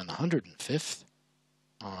launchers, and the 105th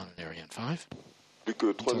on Ariane 5.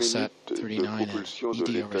 Intelsat 39 and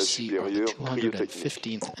EDRS-C are the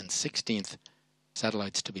 215th and 16th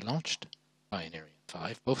satellites to be launched by an Ariane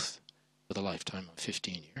 5, both with a lifetime of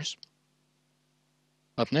 15 years.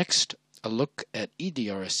 Up next, a look at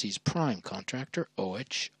EDRS-C's prime contractor,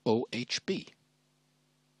 OHB.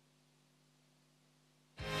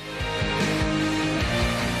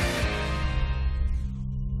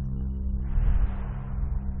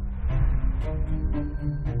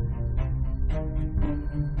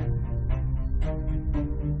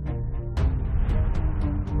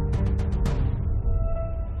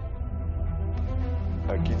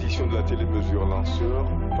 Acquisition de la télémesure lanceur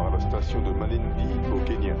par la station de Malindi au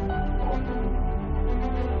Kenya.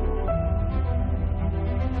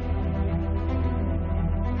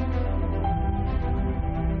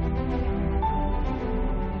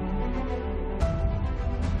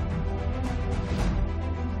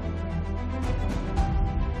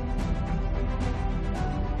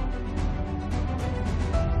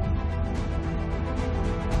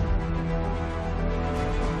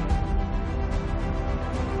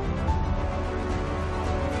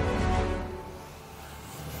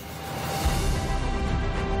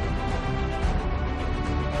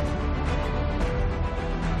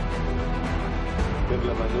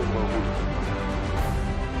 La manœuvre en route.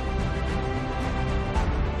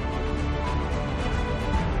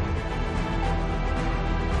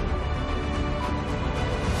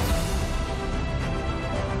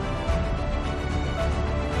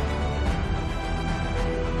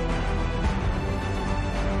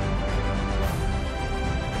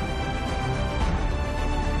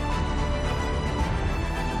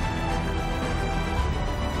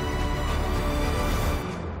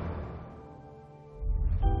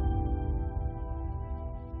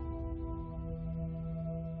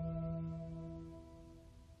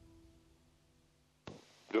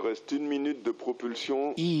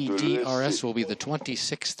 EDRS will be the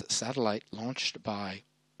 26th satellite launched by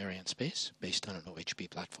Arianespace, based on an OHB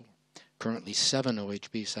platform. Currently 7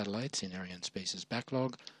 OHB satellites in Arianespace's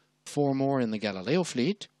backlog, 4 more in the Galileo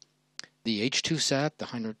fleet. The H2Sat, the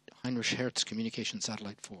Heinrich Hertz communication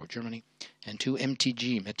satellite for Germany, and 2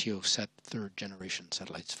 MTG, Meteosat third generation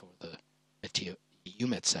satellites for the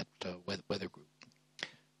EUMETSAT weather group.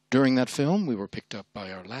 During that film, we were picked up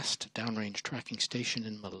by our last downrange tracking station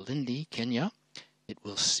in Malindi, Kenya. It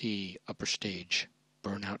will see upper stage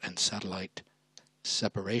burnout and satellite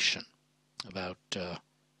separation. About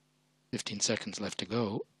 15 seconds left to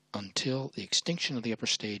go until the extinction of the upper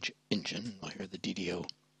stage engine. We'll hear the DDO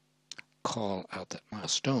call out that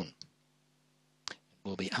milestone.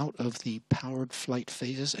 We'll be out of the powered flight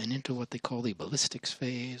phases and into what they call the ballistics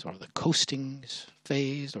phase, or the coasting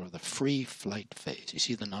phase, or the free flight phase. You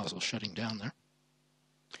see the nozzle shutting down there.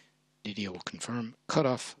 DDO will confirm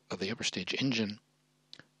cutoff of the upper stage engine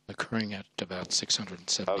occurring at about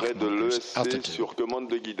 670 meters altitude.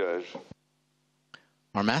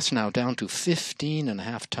 Our mass now down to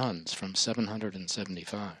 15.5 tons from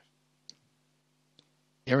 775.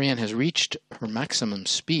 Ariane has reached her maximum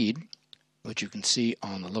speed, which you can see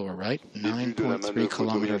on the lower right, 9.3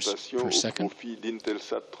 kilometers per second.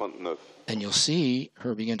 And you'll see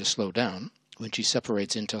her begin to slow down when she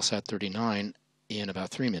separates Intelsat 39 in about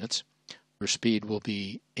 3 minutes. Her speed will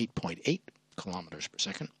be 8.8 kilometers per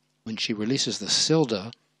second. When she releases the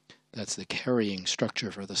Silda, that's the carrying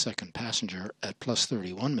structure for the second passenger, at plus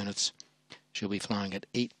 31 minutes, she'll be flying at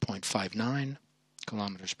 8.59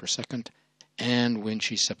 kilometers per second. And when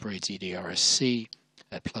she separates EDRS-C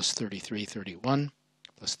at plus 33.31,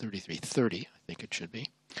 plus 33.30, I think it should be,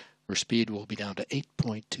 her speed will be down to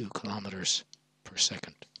 8.2 kilometers per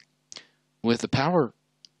second. With the power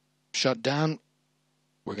shut down,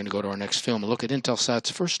 we're going to go to our next film and look at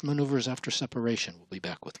Intelsat's first maneuvers after separation. We'll be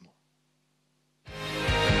back with more.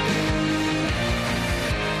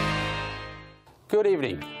 Good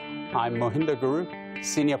evening. I'm Mohinder Guru,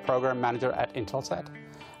 Senior Program Manager at Intelsat,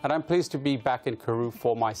 and I'm pleased to be back in Kourou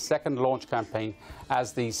for my second launch campaign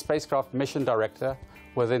as the spacecraft mission director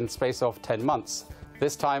within the space of 10 months,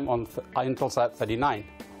 this time on Intelsat 39.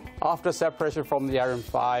 After separation from the Ariane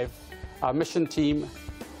 5, our mission team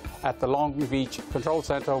at the Long Beach Control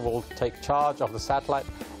Center will take charge of the satellite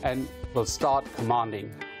and will start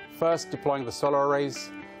commanding. First deploying the solar arrays,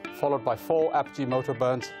 followed by 4 apogee motor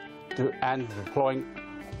burns and deploying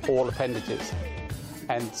all appendages,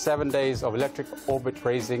 and 7 days of electric orbit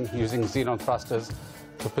raising using xenon thrusters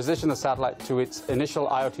to position the satellite to its initial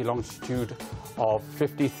IoT longitude of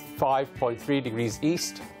 55.3 degrees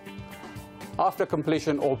east. After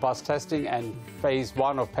completion all bus testing and phase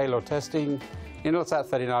 1 of payload testing, Intelsat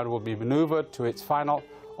 39 will be maneuvered to its final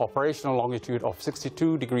operational longitude of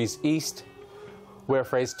 62 degrees east, where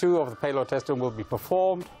phase 2 of the payload testing will be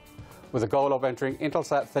performed, with the goal of entering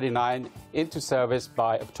Intelsat 39 into service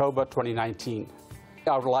by October 2019.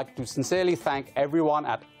 I would like to sincerely thank everyone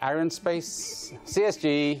at Arianespace,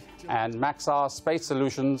 CSG, and Maxar Space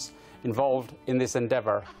Solutions involved in this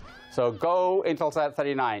endeavor. So go Intelsat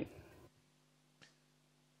 39.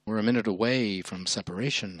 We're a minute away from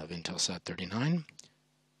separation of Intelsat 39.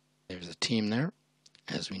 There's a team there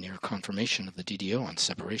as we near confirmation of the DDO on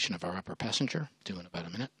separation of our upper passenger, due in about a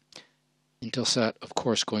minute. Intelsat, of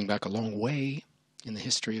course, going back a long way in the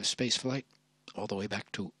history of spaceflight, all the way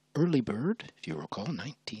back to Early Bird, if you recall,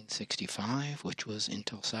 1965, which was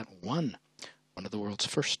Intelsat 1, one of the world's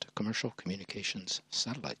first commercial communications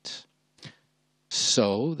satellites.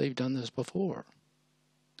 So they've done this before.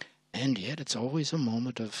 And yet it's always a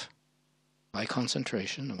moment of high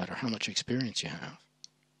concentration, no matter how much experience you have.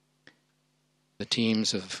 The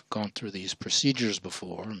teams have gone through these procedures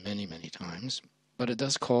before many, many times, but it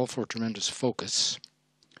does call for tremendous focus.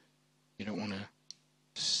 You don't want to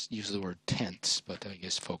use the word tense, but I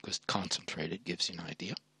guess focused, concentrated gives you an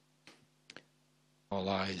idea. All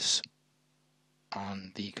eyes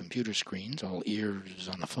on the computer screens, all ears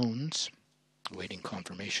on the phones, awaiting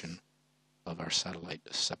confirmation of our satellite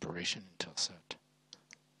separation, Intelsat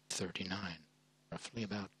 39. Roughly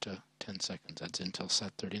about 10 seconds. That's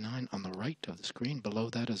Intelsat 39. On the right of the screen, below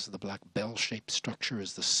that is the black bell-shaped structure,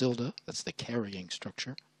 is the Silda. That's the carrying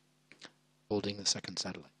structure, holding the second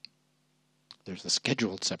satellite. There's the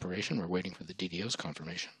scheduled separation. We're waiting for the DDO's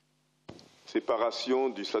confirmation.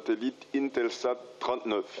 Séparation du satellite Intelsat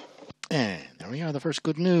 39. And there we are, the first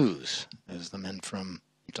good news, as the men from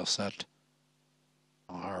Intelsat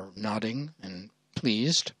are nodding and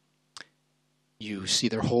pleased. You see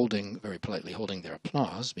they're holding, very politely holding their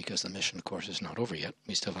applause, because the mission, of course, is not over yet.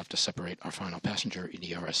 We still have to separate our final passenger,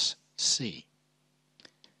 EDRS-C.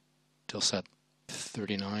 Intelsat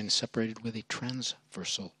 39 separated with a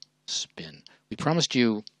transversal spin. We promised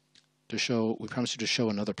you to show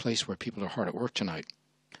another place where people are hard at work tonight.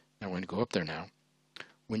 Now we're going to go up there now.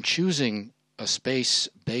 When choosing a space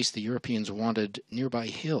base the Europeans wanted nearby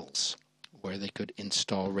hills where they could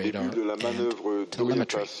install radar and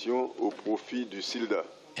telemetry.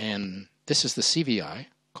 And this is the CVI,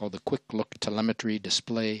 called the Quick Look Telemetry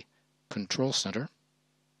Display Control Center.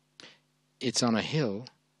 It's on a hill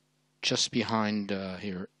just behind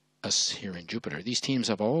us here in Jupiter. These teams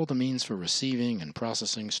have all the means for receiving and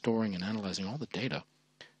processing, storing and analyzing all the data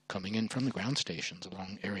coming in from the ground stations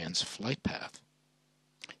along Ariane's flight path.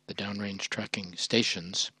 The downrange tracking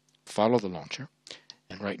stations follow the launcher,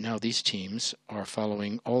 and right now these teams are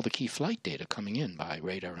following all the key flight data coming in by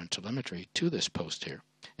radar and telemetry to this post here.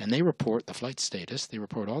 And they report the flight status, they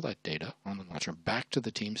report all that data on the launcher back to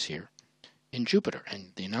the teams here in Jupiter.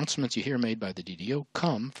 And the announcements you hear made by the DDO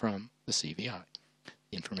come from the CVI.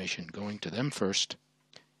 The information going to them first,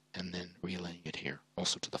 and then relaying it here.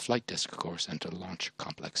 Also to the flight desk, of course, and to the Launch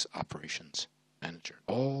Complex Operations Manager.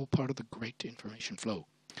 All part of the great information flow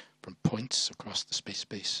from points across the space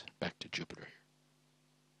base back to Jupiter here.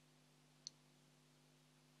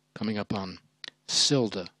 Coming up on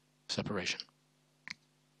Silda separation.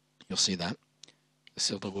 You'll see that. The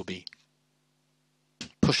Silda will be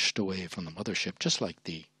pushed away from the mothership, just like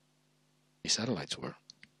the satellites were.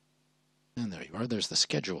 And there you are. There's the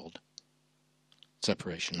scheduled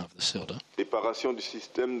separation of the Silda. Séparation du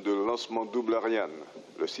système de lancement double Ariane,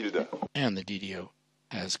 le SILDA. And the DDO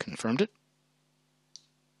has confirmed it.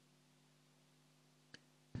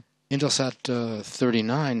 Intelsat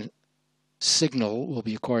 39 signal will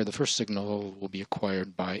be acquired. The first signal will be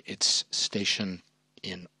acquired by its station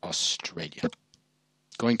in Australia.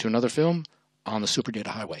 Going to another film on the Super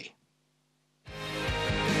Data Highway.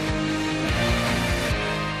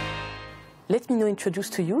 Let me now introduce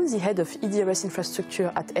to you the head of EDRS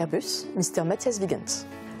infrastructure at Airbus, Mr. Matthias Wiegand.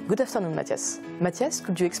 Good afternoon, Matthias. Matthias,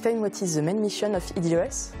 could you explain what is the main mission of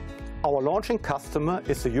EDRS? Our launching customer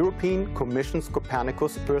is the European Commission's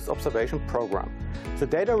Copernicus Earth Observation Program. The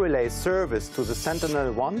data relay service to the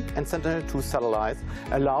Sentinel-1 and Sentinel-2 satellites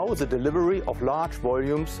allow the delivery of large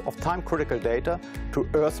volumes of time-critical data to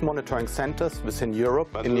Earth monitoring centers within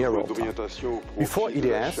Europe in near real time. Before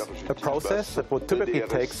EDRS, a process that would typically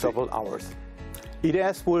take several hours.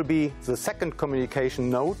 EDRS will be the second communication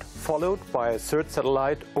node, followed by a third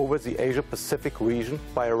satellite over the Asia-Pacific region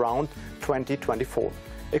by around 2024.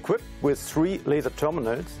 Equipped with 3 laser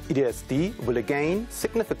terminals, EDRS-D will again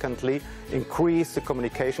significantly increase the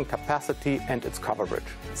communication capacity and its coverage.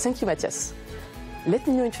 Thank you, Matthias. Let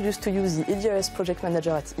me now introduce to you the EDRS project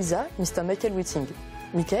manager at ESA, Mr. Michael Witting.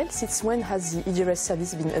 Michael, since when has the EDRS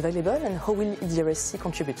service been available and how will EDRS-C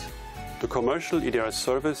contribute? The commercial EDRS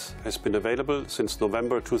service has been available since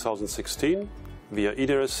November 2016 via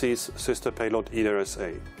EDRS-C's sister payload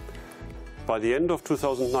EDRS-A. By the end of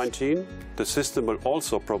 2019, the system will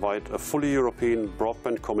also provide a fully European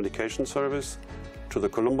broadband communication service to the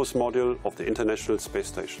Columbus module of the International Space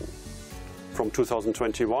Station. From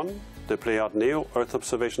 2021, the Pléiades Neo Earth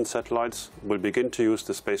observation satellites will begin to use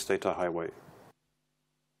the Space Data Highway.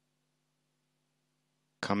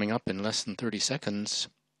 Coming up in less than 30 seconds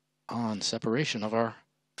on separation of our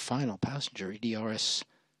final passenger,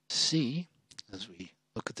 EDRS-C, as we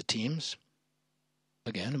look at the teams.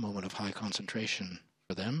 Again, a moment of high concentration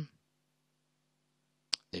for them.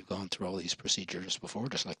 They've gone through all these procedures before,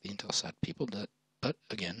 just like the Intelsat people did. But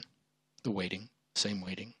again, the waiting, same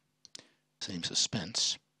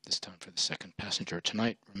suspense, this time for the second passenger.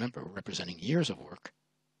 Tonight, remember, we're representing years of work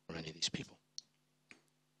for many of these people.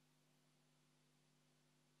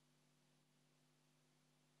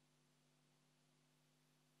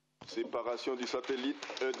 Séparation du satellite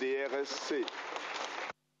EDRS-C.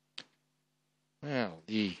 Well,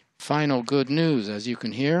 the final good news, as you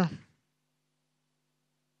can hear.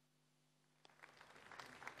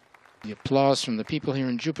 The applause from the people here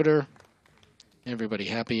in Jupiter. Everybody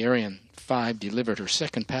happy. Ariane 5 delivered her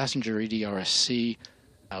second passenger, EDRS-C,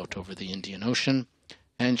 out over the Indian Ocean.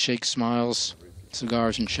 Handshake, smiles,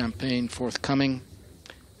 cigars and champagne forthcoming.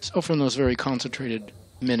 So from those very concentrated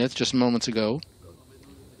minutes, just moments ago,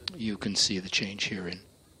 you can see the change here in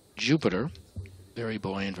Jupiter. Very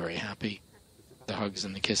buoyant, very happy. The hugs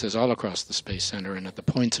and the kisses all across the Space Center and at the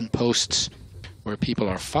points and posts where people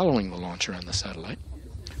are following the launcher and the satellite.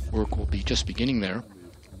 Work will be just beginning there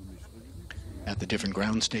at the different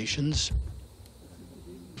ground stations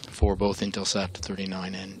for both Intelsat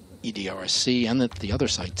 39 and EDRS-C, and at the other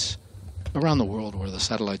sites around the world where the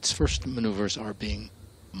satellite's first maneuvers are being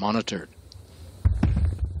monitored.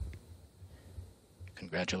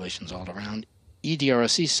 Congratulations all around.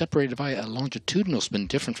 EDRS-C separated by a longitudinal spin,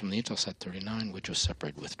 different from the Intelsat 39, which was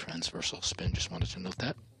separated with transversal spin. Just wanted to note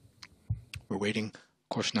that. We're waiting, of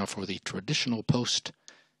course, now for the traditional post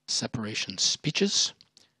separation speeches.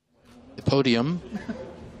 The podium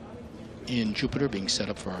in Jupiter being set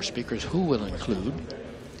up for our speakers, who will include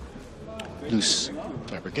Luce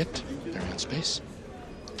Fabriquet, Arianespace,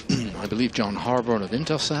 I believe John Harborne of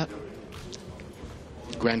Intelsat,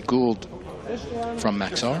 Grant Gould from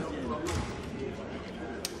Maxar.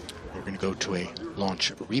 We're going to go to a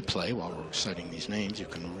launch replay while we're reciting these names. You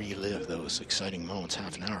can relive those exciting moments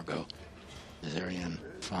half an hour ago as Ariane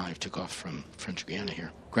 5 took off from French Guiana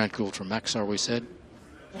here. Grant Gould from Maxar, we said.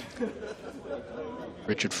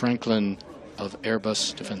 Richard Franklin of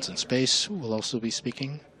Airbus Defence and Space, who will also be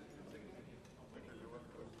speaking.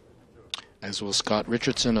 As will Scott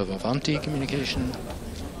Richardson of Avanti Communication,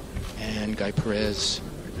 and Guy Perez,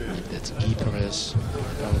 that's Guy Perez,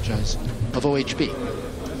 I apologize, of OHB.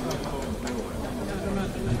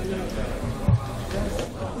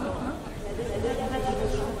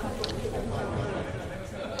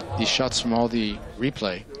 These shots from all the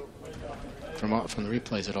replay, from the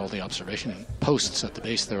replays at all the observation posts at the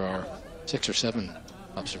base, there are 6 or 7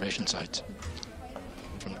 observation sites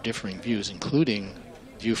from differing views, including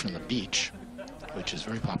view from the beach, which is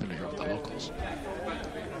very popular here with the locals.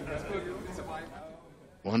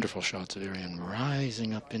 Wonderful shots of Ariane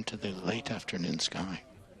rising up into the late afternoon sky.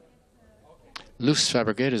 Luce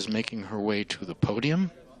Fabriquet is making her way to the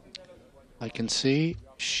podium. I can see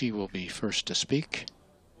she will be first to speak.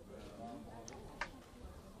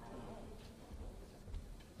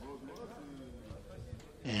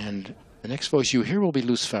 And the next voice you hear will be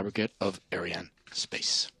Luce Fabriquet of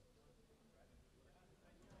Arianespace.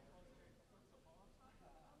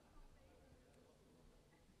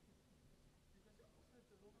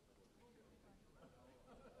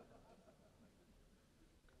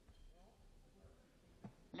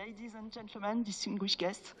 Ladies and gentlemen, distinguished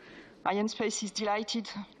guests, Arianespace is delighted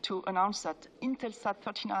to announce that Intelsat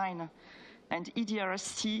 39 and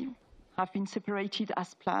EDRS-C have been separated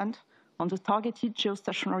as planned on the targeted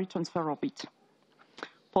geostationary transfer orbit.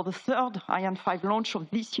 For the third Ariane 5 launch of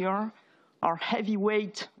this year, our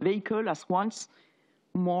heavyweight vehicle has once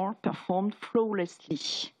more performed flawlessly.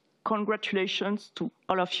 Congratulations to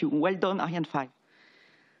all of you. Well done, Ariane 5.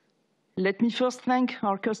 Let me first thank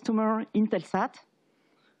our customer, Intelsat.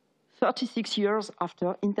 36 years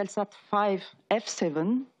after Intelsat 5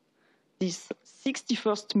 F7, this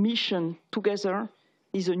 61st mission together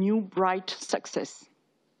is a new bright success.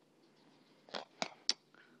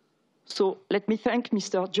 So let me thank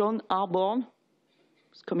Mr. John Harborne,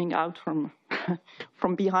 who's coming out from,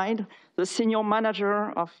 from behind, the senior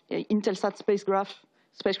manager of Intelsat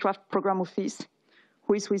Spacecraft Program Office,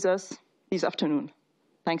 who is with us this afternoon.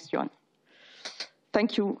 Thanks, John.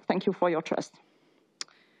 Thank you for your trust.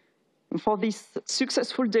 And for this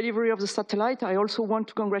successful delivery of the satellite, I also want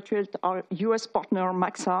to congratulate our US partner,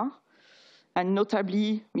 Maxar, and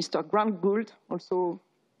notably Mr. Grant Gould, also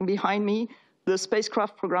behind me, the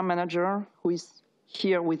spacecraft program manager, who is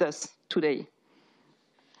here with us today.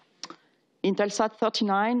 Intelsat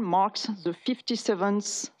 39 marks the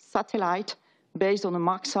 57th satellite based on a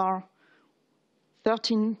Maxar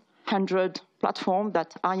 1300 platform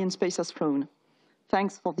that Arianespace has flown.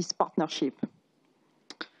 Thanks for this partnership.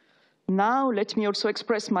 Now, let me also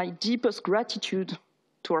express my deepest gratitude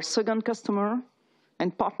to our second customer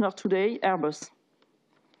and partner today, Airbus.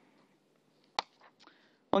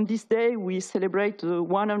 On this day, we celebrate the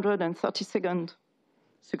 132nd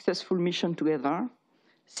successful mission together,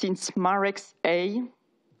 since Marex-A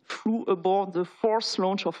flew aboard the 4th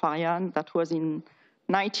launch of Ariane, that was in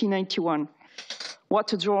 1991.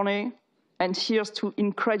 What a journey, and here's to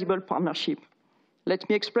incredible partnership. Let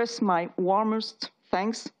me express my warmest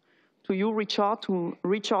thanks to you, Richard, to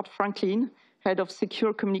Richard Franklin, Head of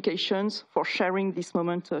Secure Communications, for sharing this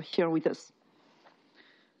moment here with us.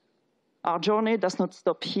 Our journey does not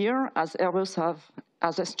stop here, as Airbus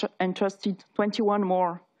has entrusted 21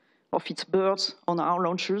 more of its birds on our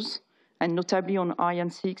launchers, and notably on Ariane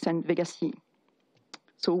 6 and VA249.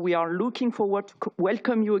 So we are looking forward to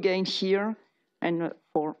welcome you again here and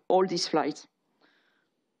for all these flights.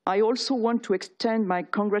 I also want to extend my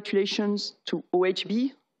congratulations to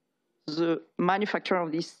OHB, the manufacturer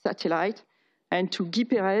of this satellite, and to Guy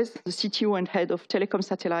Perez, the CTO and head of telecom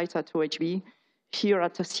satellites at OHB, here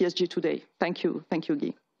at CSG today. Thank you,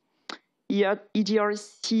 Guy.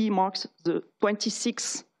 EDRS-C marks the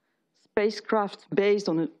 26th spacecraft based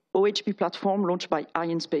on an OHB platform launched by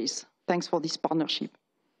Arianespace. Thanks for this partnership.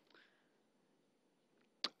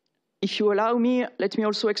 If you allow me, let me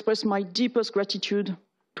also express my deepest gratitude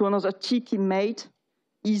to another teammate,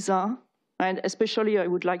 Isa, and especially I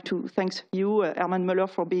would like to thank you, Herman Müller,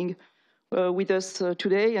 for being with us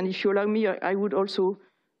today. And if you allow me, I would also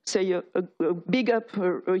say a big up,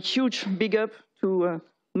 a huge big up to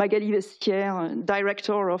Magali Vestiaire,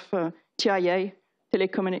 Director of TIA,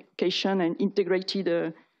 Telecommunication and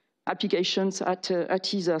Integrated Applications at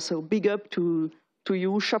ESA. So big up to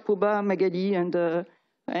you, chapeau bas, Magali, and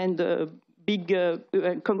big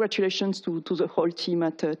congratulations to the whole team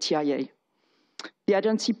at TIA. The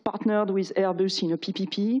agency partnered with Airbus in a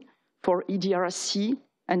PPP for EDRS-C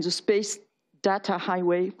and the Space Data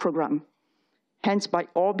Highway program. Hence, by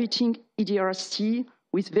orbiting EDRS-C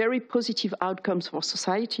with very positive outcomes for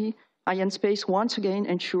society, Arianespace once again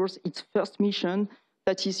ensures its first mission,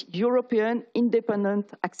 that is European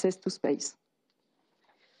independent access to space.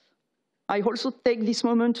 I also take this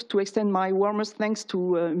moment to extend my warmest thanks to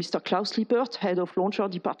Mr. Klaus Lippert, Head of Launcher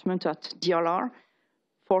Department at DLR,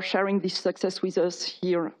 for sharing this success with us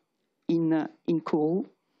here in Kourou.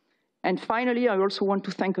 And finally, I also want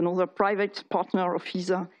to thank another private partner of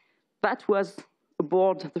ESA that was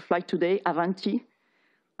aboard the flight today, Avanti.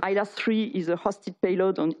 ILAS-3 is a hosted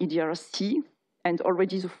payload on EDRS-C, and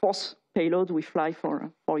already the fourth payload we fly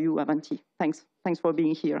for you, Avanti. Thanks for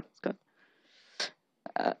being here, Scott.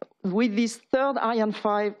 With this third Ariane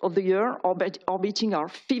 5 of the year, orbiting our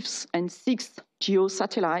fifth and sixth GEO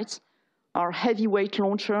satellites, our heavyweight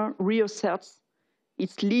launcher reasserts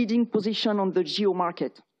its leading position on the GEO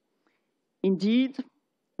market. Indeed,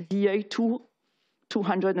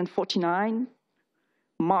 VA249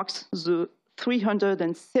 marks the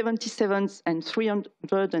 377th and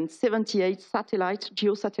 378th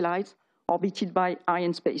geosatellites orbited by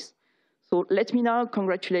Arianespace. So let me now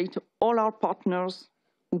congratulate all our partners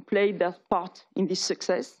who played their part in this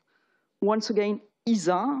success. Once again,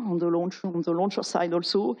 ESA on the launcher side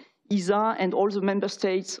also, ESA and all the member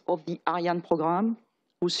states of the Ariane program,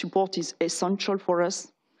 whose support is essential for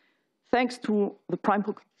us. Thanks to the prime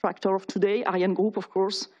contractor of today, Ariane Group, of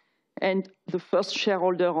course, and the first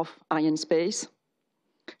shareholder of Arianespace.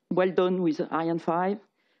 Well done with Ariane 5.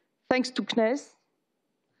 Thanks to CNES,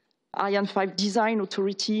 Ariane 5 Design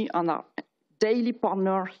Authority, and our daily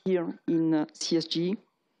partner here in CSG.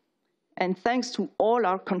 And thanks to all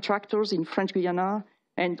our contractors in French Guiana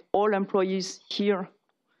and all employees here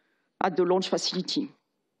at the launch facility.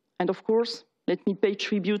 And of course, let me pay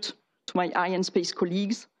tribute to my Arianespace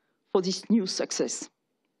colleagues for this new success.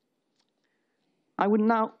 I would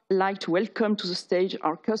now like to welcome to the stage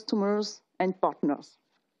our customers and partners.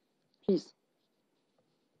 Please.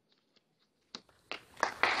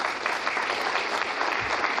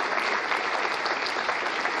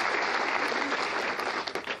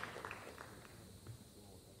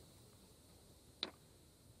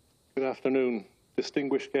 Good afternoon,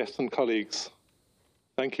 distinguished guests and colleagues.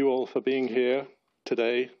 Thank you all for being here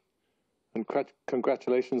today, and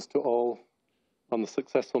congratulations to all on the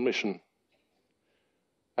successful mission.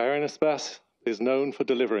 Arianespace is known for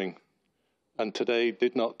delivering, and today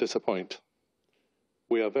did not disappoint.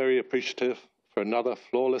 We are very appreciative for another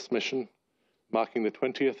flawless mission, marking the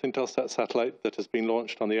 20th Intelsat satellite that has been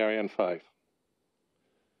launched on the Ariane 5.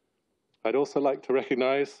 I'd also like to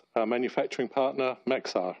recognize our manufacturing partner,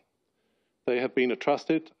 Maxar. They have been a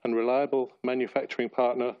trusted and reliable manufacturing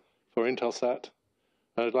partner for Intelsat,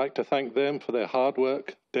 and I'd like to thank them for their hard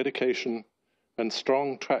work, dedication, and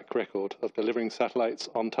strong track record of delivering satellites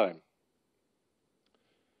on time.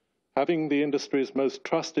 Having the industry's most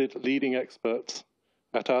trusted leading experts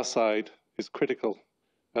at our side is critical,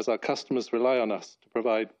 as our customers rely on us to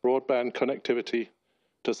provide broadband connectivity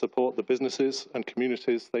to support the businesses and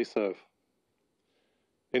communities they serve.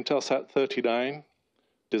 Intelsat 39,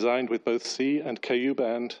 designed with both C and Ku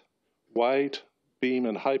band, wide, beam,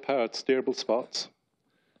 and high-powered steerable spots,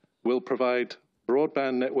 will provide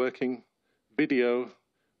broadband networking, video,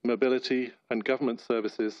 mobility, and government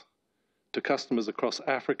services to customers across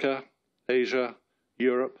Africa, Asia,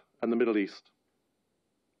 Europe, and the Middle East.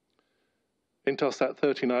 Intelsat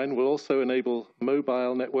 39 will also enable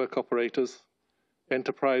mobile network operators,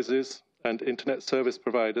 enterprises, and internet service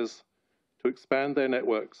providers to expand their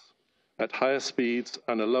networks at higher speeds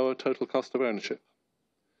and a lower total cost of ownership.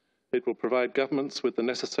 It will provide governments with the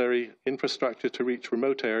necessary infrastructure to reach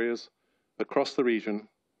remote areas across the region,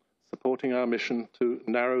 supporting our mission to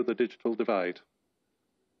narrow the digital divide.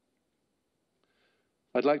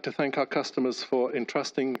 I'd like to thank our customers for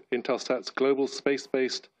entrusting Intelsat's global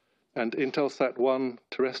space-based and Intelsat One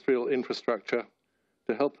terrestrial infrastructure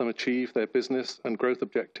to help them achieve their business and growth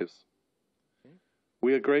objectives.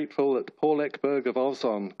 We are grateful that Paul Ekberg of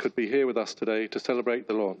Ovzon could be here with us today to celebrate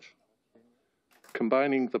the launch.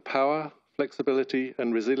 Combining the power, flexibility,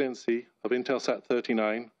 and resiliency of Intelsat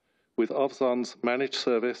 39 with Ovzon's managed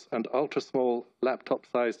service and ultra-small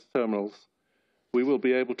laptop-sized terminals we will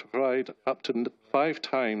be able to provide up to 5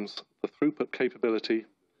 times the throughput capability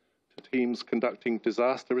to teams conducting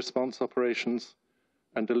disaster response operations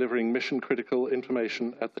and delivering mission-critical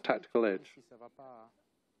information at the tactical edge.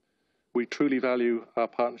 We truly value our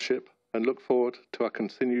partnership and look forward to our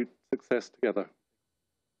continued success together.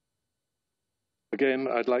 Again,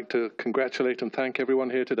 I'd like to congratulate and thank everyone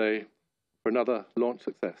here today for another launch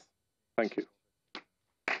success. Thank you.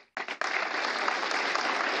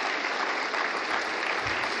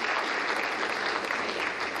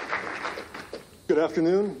 Good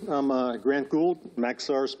afternoon. I'm Grant Gould,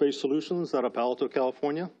 Maxar Space Solutions out of Palo Alto,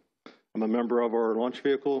 California. I'm a member of our launch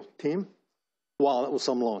vehicle team. Wow, that was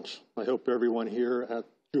some launch. I hope everyone here at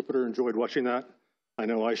Jupiter enjoyed watching that. I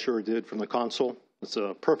know I sure did from the console. It's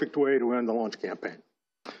a perfect way to end the launch campaign.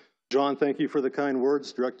 John, thank you for the kind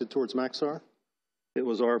words directed towards Maxar. It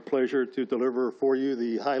was our pleasure to deliver for you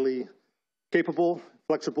the highly capable,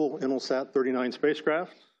 flexible Intelsat 39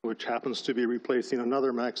 spacecraft, which happens to be replacing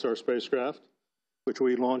another Maxar spacecraft, which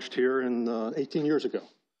we launched here 18 years ago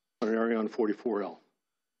on an Ariane 44L.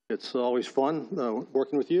 It's always fun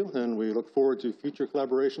working with you, and we look forward to future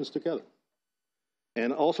collaborations together.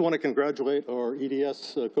 And I also want to congratulate our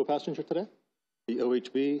EDS co-passenger today, the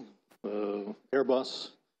OHB, Airbus,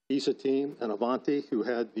 ESA team, and Avanti, who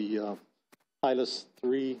had the Hylas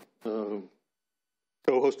 3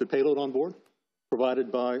 co-hosted payload on board,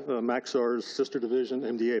 provided by Maxar's sister division,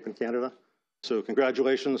 MDA, in Canada. So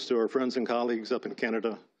congratulations to our friends and colleagues up in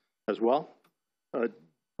Canada as well. I'd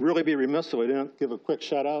really be remiss if I didn't give a quick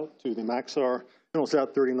shout out to the Maxar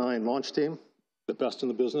Intelsat 39 launch team, the best in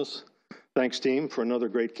the business. Thanks, team, for another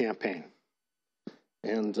great campaign.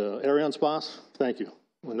 And Arianespace, thank you.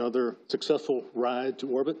 Another successful ride to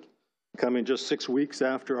orbit, coming just 6 weeks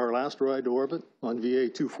after our last ride to orbit on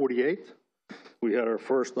VA249. We had our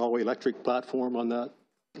first all-electric platform on that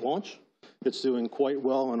launch. It's doing quite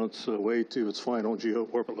well on its way to its final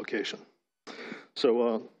geo-orbit location.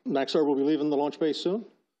 So Maxar will be leaving the launch base soon,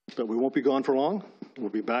 but we won't be gone for long. We'll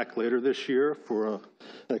be back later this year for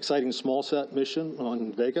an exciting small-sat mission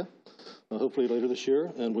on Vega, hopefully later this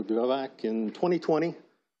year, and we'll be back in 2020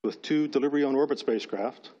 with 2 delivery-on-orbit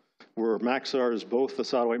spacecraft, where Maxar is both the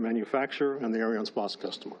satellite manufacturer and the Arianespace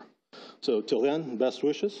customer. So till then, best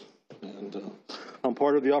wishes. And I'm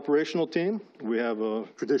part of the operational team. We have a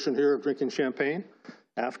tradition here of drinking champagne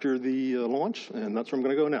after the launch, and that's where I'm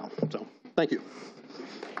going to go now. So thank you.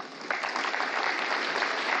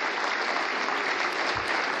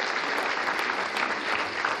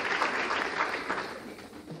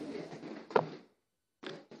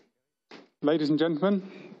 Ladies and gentlemen,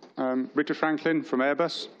 Richard Franklin from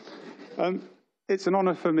Airbus. It's an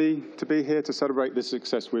honor for me to be here to celebrate this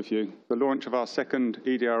success with you, the launch of our second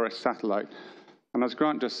EDRS satellite. And as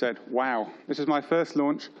Grant just said, wow, this is my first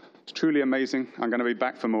launch. It's truly amazing. I'm going to be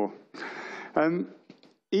back for more.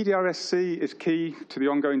 EDRS-C is key to the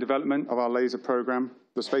ongoing development of our laser program,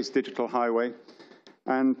 the Space Digital Highway,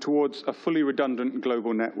 and towards a fully redundant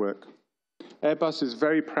global network. Airbus is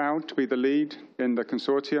very proud to be the lead in the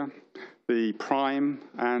consortia, the prime,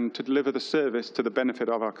 and to deliver the service to the benefit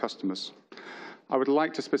of our customers. I would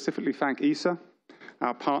like to specifically thank ESA,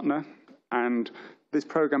 our partner, and this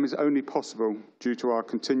program is only possible due to our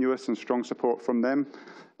continuous and strong support from them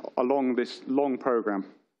along this long program.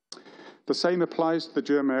 The same applies to the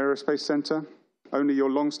German Aerospace Center. Only your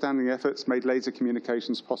long-standing efforts made laser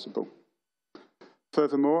communications possible.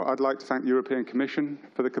 Furthermore, I'd like to thank the European Commission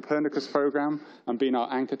for the Copernicus program and being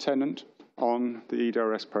our anchor tenant on the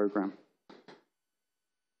EDRS program.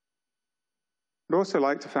 I'd also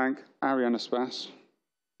like to thank Arianespace,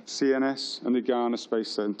 CNS, and the Guiana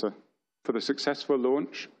Space Center for the successful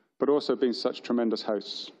launch, but also being such tremendous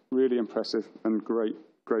hosts. Really impressive and great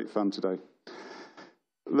fun today.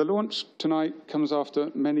 The launch tonight comes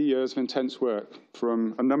after many years of intense work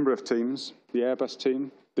from a number of teams, the Airbus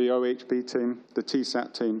team, the OHB team, the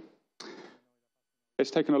TSAT team.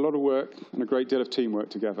 It's taken a lot of work and a great deal of teamwork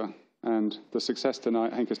together, and the success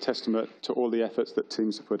tonight, I think, is testament to all the efforts that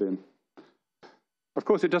teams have put in. Of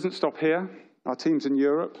course, it doesn't stop here. Our teams in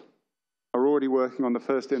Europe are already working on the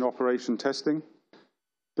first in-operation testing.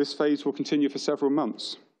 This phase will continue for several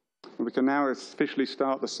months, and we can now officially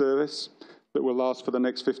start the service that will last for the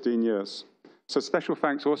next 15 years. So special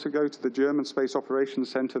thanks also go to the German Space Operations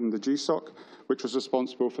Center and the GSOC, which was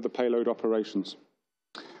responsible for the payload operations.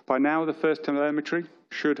 By now, the first telemetry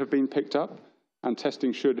should have been picked up, and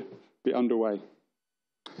testing should be underway.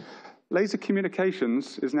 Laser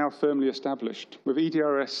communications is now firmly established. With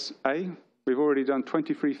EDRS-A, we've already done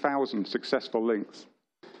 23,000 successful links.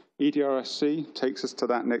 EDRS-C takes us to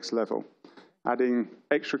that next level, adding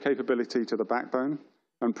extra capability to the backbone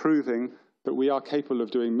and proving that we are capable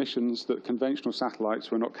of doing missions that conventional satellites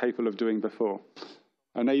were not capable of doing before,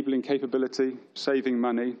 enabling capability, saving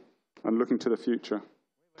money, and looking to the future.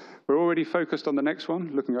 We're already focused on the next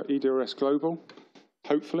one, looking at EDRS Global.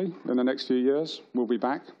 Hopefully, in the next few years, we'll be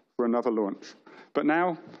back for another launch. But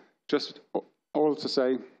now, just all to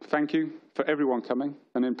say thank you for everyone coming,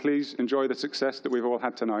 and then please enjoy the success that we've all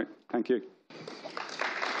had tonight. Thank you.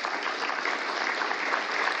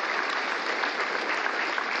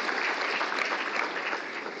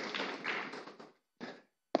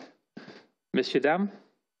 Messieurs, dames,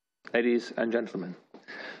 ladies and gentlemen,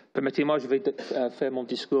 permettez-moi, je vais faire mon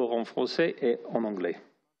discours en français et en anglais.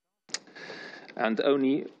 And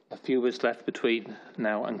only a few hours left between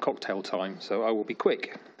now and cocktail time, so I will be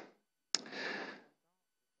quick.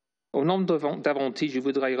 Au nom d'Avanti, je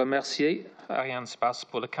voudrais remercier Arianespace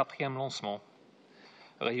pour le 4e lancement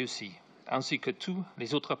réussi, ainsi que tous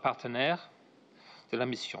les autres partenaires de la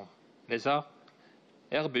mission, l'ESA,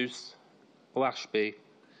 Airbus, OHB,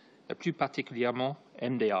 et plus particulièrement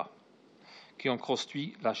MDA, qui ont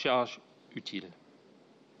construit la charge utile.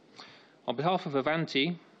 On behalf of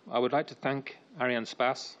Avanti, I would like to thank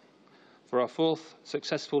Arianespace for our 4th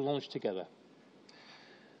successful launch together,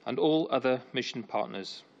 and all other mission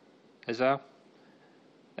partners, ESA,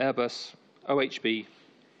 Airbus, OHB,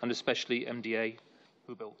 and especially MDA,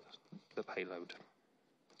 who built the payload.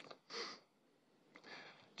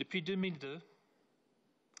 Depuis 2002,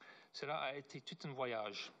 cela a été tout un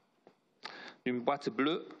voyage, d'une boîte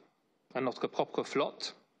bleue à notre propre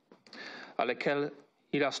flotte, à laquelle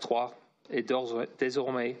ILAS-3 est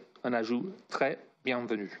désormais un ajout très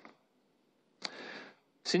bienvenu.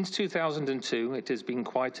 Since 2002, it has been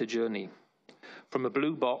quite a journey, from a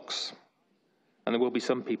blue box, and there will be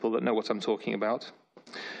some people that know what I'm talking about,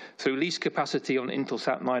 through lease capacity on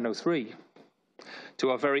Intelsat 903,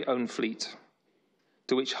 to our very own fleet,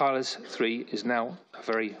 to which HILAS 3 is now a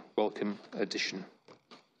very welcome addition.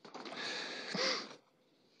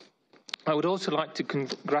 I would also like to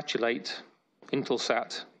congratulate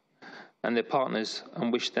Intelsat and their partners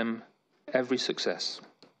and wish them every success.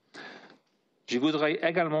 Je voudrais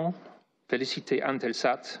également féliciter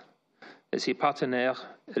Intelsat et ses partenaires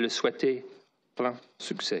et leur souhaiter plein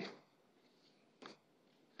succès.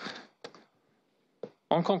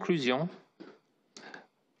 En conclusion,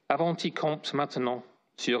 Avanti compte maintenant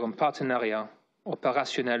sur un partenariat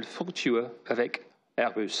opérationnel fructueux avec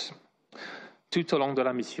Airbus tout au long de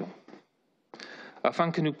la mission,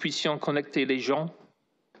 afin que nous puissions connecter les gens,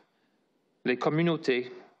 les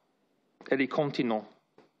communautés et les continents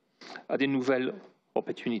à de nouvelles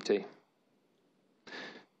opportunités.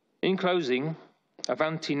 In closing,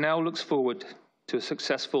 Avanti now looks forward to a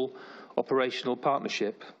successful operational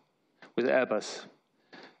partnership with Airbus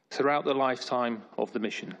throughout the lifetime of the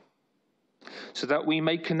mission, so that we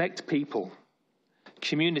may connect people,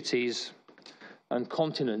 communities, and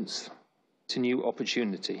continents to new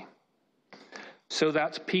opportunity, so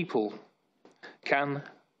that people can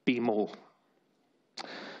be more.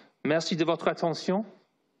 Merci de votre attention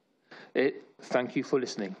et thank you for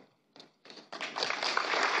listening.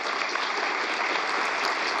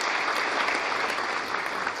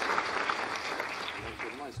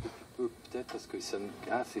 Est-ce que tu peux peut-être, parce que ça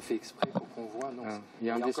c'est fait exprès pour qu'on voit, non, il y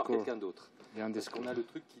a encore quelqu'un d'autre. Parce qu'on a le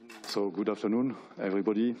truc qui nous... So good afternoon,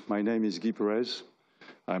 everybody. My name is Guy Perez.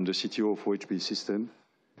 I'm the CTO of OHB System.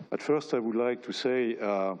 At first, I would like to say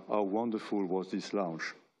how wonderful was this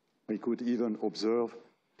launch. We could even observe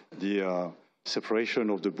the separation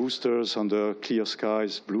of the boosters under clear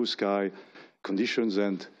skies, blue sky conditions,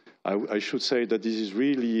 and I should say that this is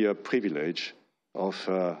really a privilege of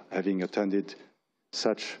having attended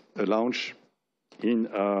such a launch in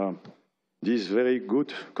these very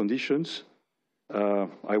good conditions.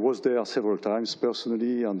 I was there several times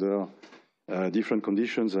personally under different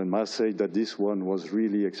conditions, and must say that this one was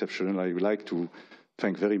really exceptional. I would like to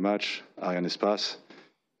thank very much Arianespace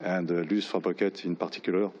and Luce Fabriquet in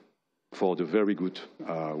particular for the very good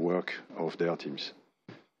work of their teams.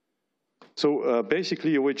 So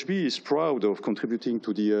basically, OHB is proud of contributing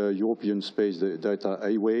to the European Space Data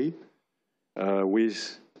Highway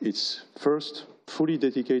with its first fully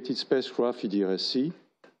dedicated spacecraft, EDRS-C,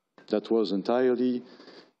 that was entirely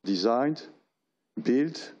designed,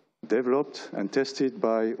 built, developed, and tested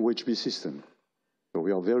by OHB System. So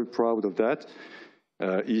we are very proud of that.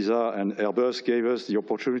 ESA and Airbus gave us the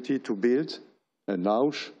opportunity to build and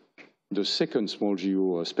launch the second small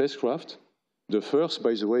GEO spacecraft. The first,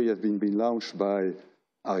 by the way, has been launched by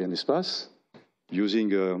Arianespace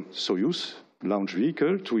using a Soyuz launch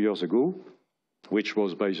vehicle 2 years ago, which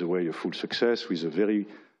was, by the way, a full success with a very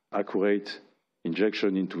accurate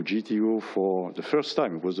injection into GTO for the first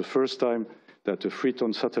time. It was the first time that a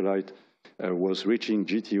 3-ton satellite was reaching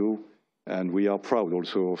GTO, and we are proud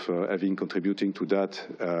also of having contributing to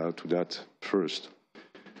that first.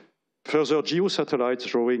 Further GEO satellites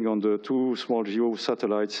drawing on the 2 small GEO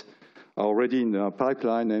satellites are already in the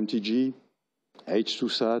pipeline, MTG,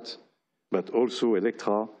 H2Sat, but also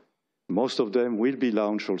Electra. Most of them will be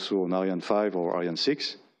launched also on Ariane 5 or Ariane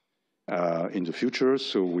 6 in the future,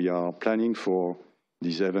 so we are planning for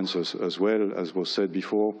these events as well. As was said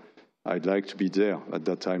before, I'd like to be there at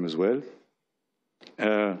that time as well.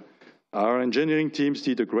 Our engineering teams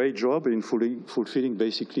did a great job in fulfilling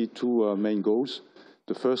basically 2 main goals.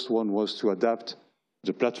 The first one was to adapt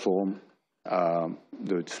the platform,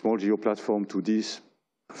 the small GEO platform, to these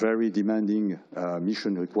very demanding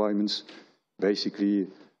mission requirements, basically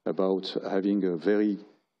about having a very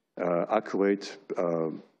accurate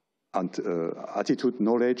attitude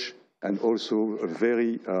knowledge and also a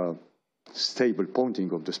very stable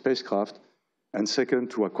pointing of the spacecraft. And second,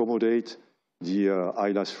 to accommodate the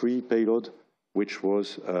ILAS-3 payload, which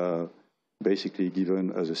was basically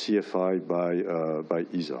given as a CFI by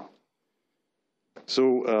ESA.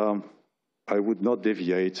 So I would not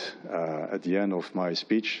deviate at the end of my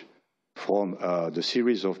speech from the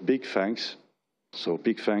series of big thanks. So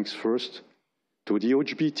big thanks first to the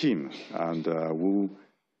OHB team, and who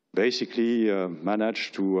basically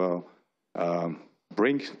managed to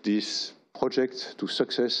bring this project to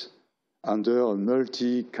success under a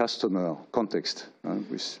multi-customer context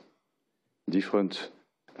with different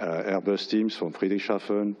Airbus teams from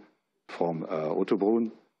Friedrichshafen, from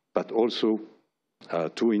Ottobrunn, but also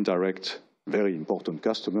 2 indirect, very important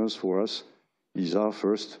customers for us, ESA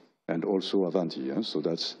first, and also Avanti. So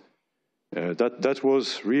that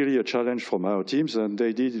was really a challenge from our teams, and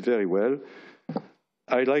they did it very well.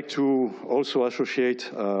 I'd like to also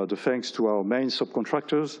associate the thanks to our main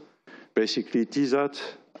subcontractors, basically TSAT,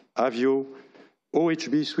 Avio,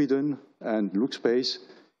 OHB Sweden, and LuxSpace.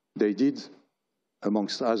 They did,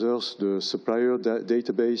 amongst others, the supplier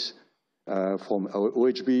database from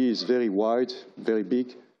OHB is very wide, very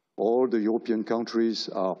big. All the European countries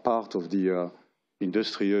are part of the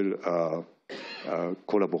industrial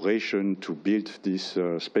collaboration to build this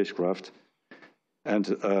spacecraft.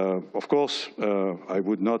 And of course, I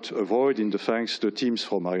would not avoid in the thanks the teams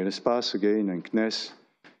from Arianespace again and CNES.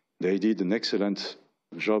 They did an excellent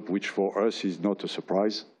job, which for us is not a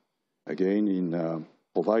surprise, again, in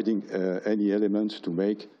providing any element to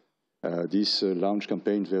make this launch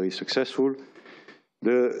campaign very successful.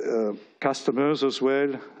 The customers as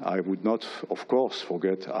well, I would not, of course,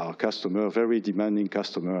 forget our customer, very demanding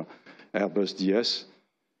customer, Airbus DS,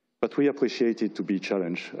 but we appreciate it to be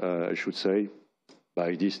challenged, I should say,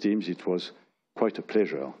 by these teams. It was quite a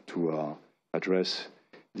pleasure to address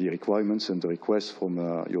the requirements and the requests from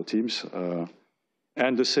your teams.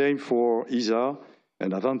 And the same for ESA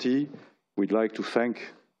and Avanti. We'd like to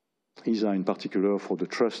thank ESA in particular for the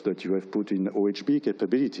trust that you have put in OHB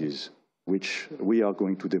capabilities, which we are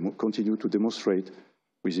going to continue to demonstrate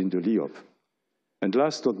within the LEOP. And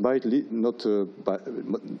last not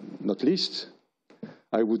least,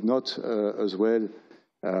 I would not as well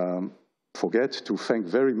forget to thank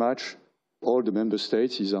very much all the member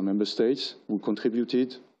states, ESA member states, who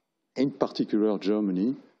contributed, in particular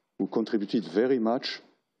Germany, who contributed very much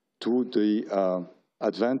to the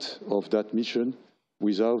advent of that mission.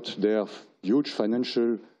 Without their huge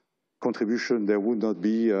financial contribution, there would not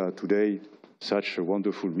be today such a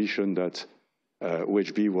wonderful mission that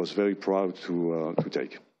OHB was very proud to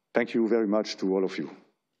take. Thank you very much to all of you.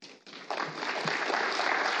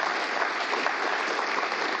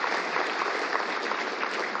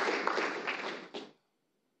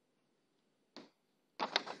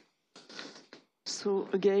 So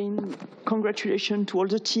again, congratulations to all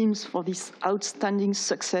the teams for this outstanding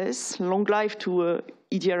success. Long life to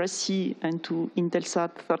EDRS-C and to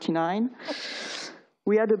Intelsat 39.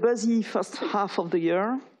 We had a busy first half of the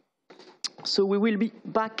year, so we will be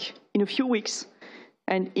back in a few weeks.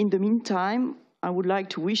 And in the meantime, I would like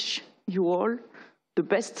to wish you all the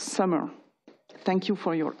best summer. Thank you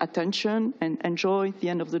for your attention, and enjoy the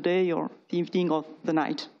end of the day or the evening or the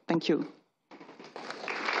night. Thank you.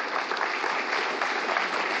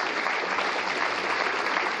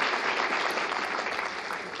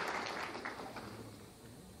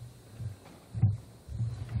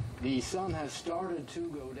 The sun has started to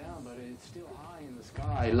go down, but it's still high in the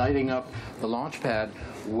sky, lighting up the launch pad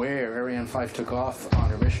where Ariane 5 took off on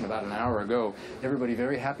her mission about an hour ago. Everybody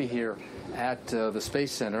very happy here at the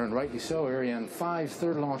Space Center, and rightly so. Ariane 5,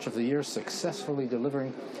 third launch of the year, successfully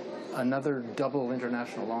delivering another double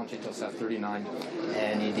international launch, Intelsat 39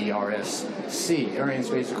 and EDRS-C.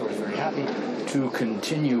 Arianespace, of course, very happy to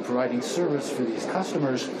continue providing service for these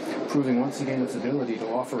customers, proving once again its ability to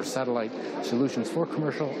offer satellite solutions for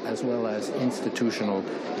commercial as well as institutional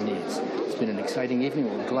needs. It's been an exciting evening.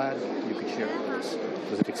 We're glad you could share it with us.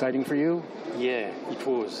 Was it exciting for you? Yeah, it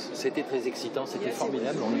was. C'était très excitant, c'était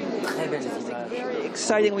formidable. On a eu de très belles images. Very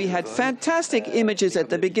exciting. We had fantastic images at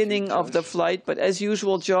the beginning of the flight, but as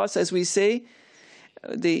usual, Joss, as we say,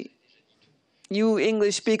 you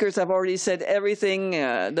English speakers have already said everything,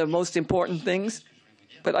 the most important things.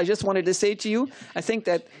 But I just wanted to say to you, I think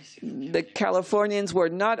that the Californians were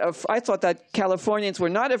not, I thought that Californians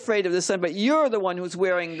were not afraid of the sun, but you're the one who's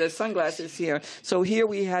wearing the sunglasses here. So here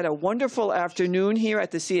we had a wonderful afternoon here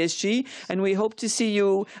at the CSG, and we hope to see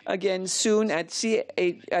you again soon at the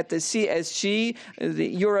CSG, the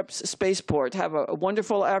Europe's spaceport. Have a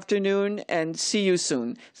wonderful afternoon and see you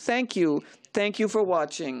soon. Thank you. Thank you for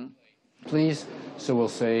watching. Please, so we'll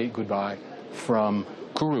say goodbye from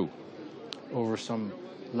Kourou over some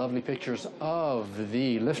lovely pictures of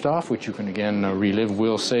the liftoff, which you can again relive.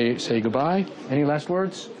 We'll say goodbye. Any last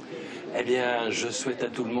words? Eh bien, je souhaite à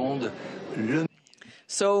tout le monde le...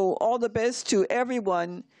 So all the best to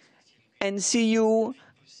everyone, and see you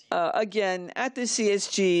again at the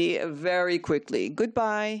CSG very quickly.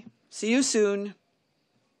 Goodbye. See you soon.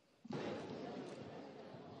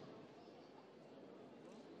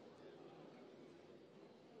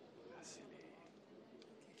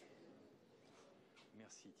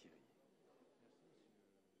 Merci Thierry.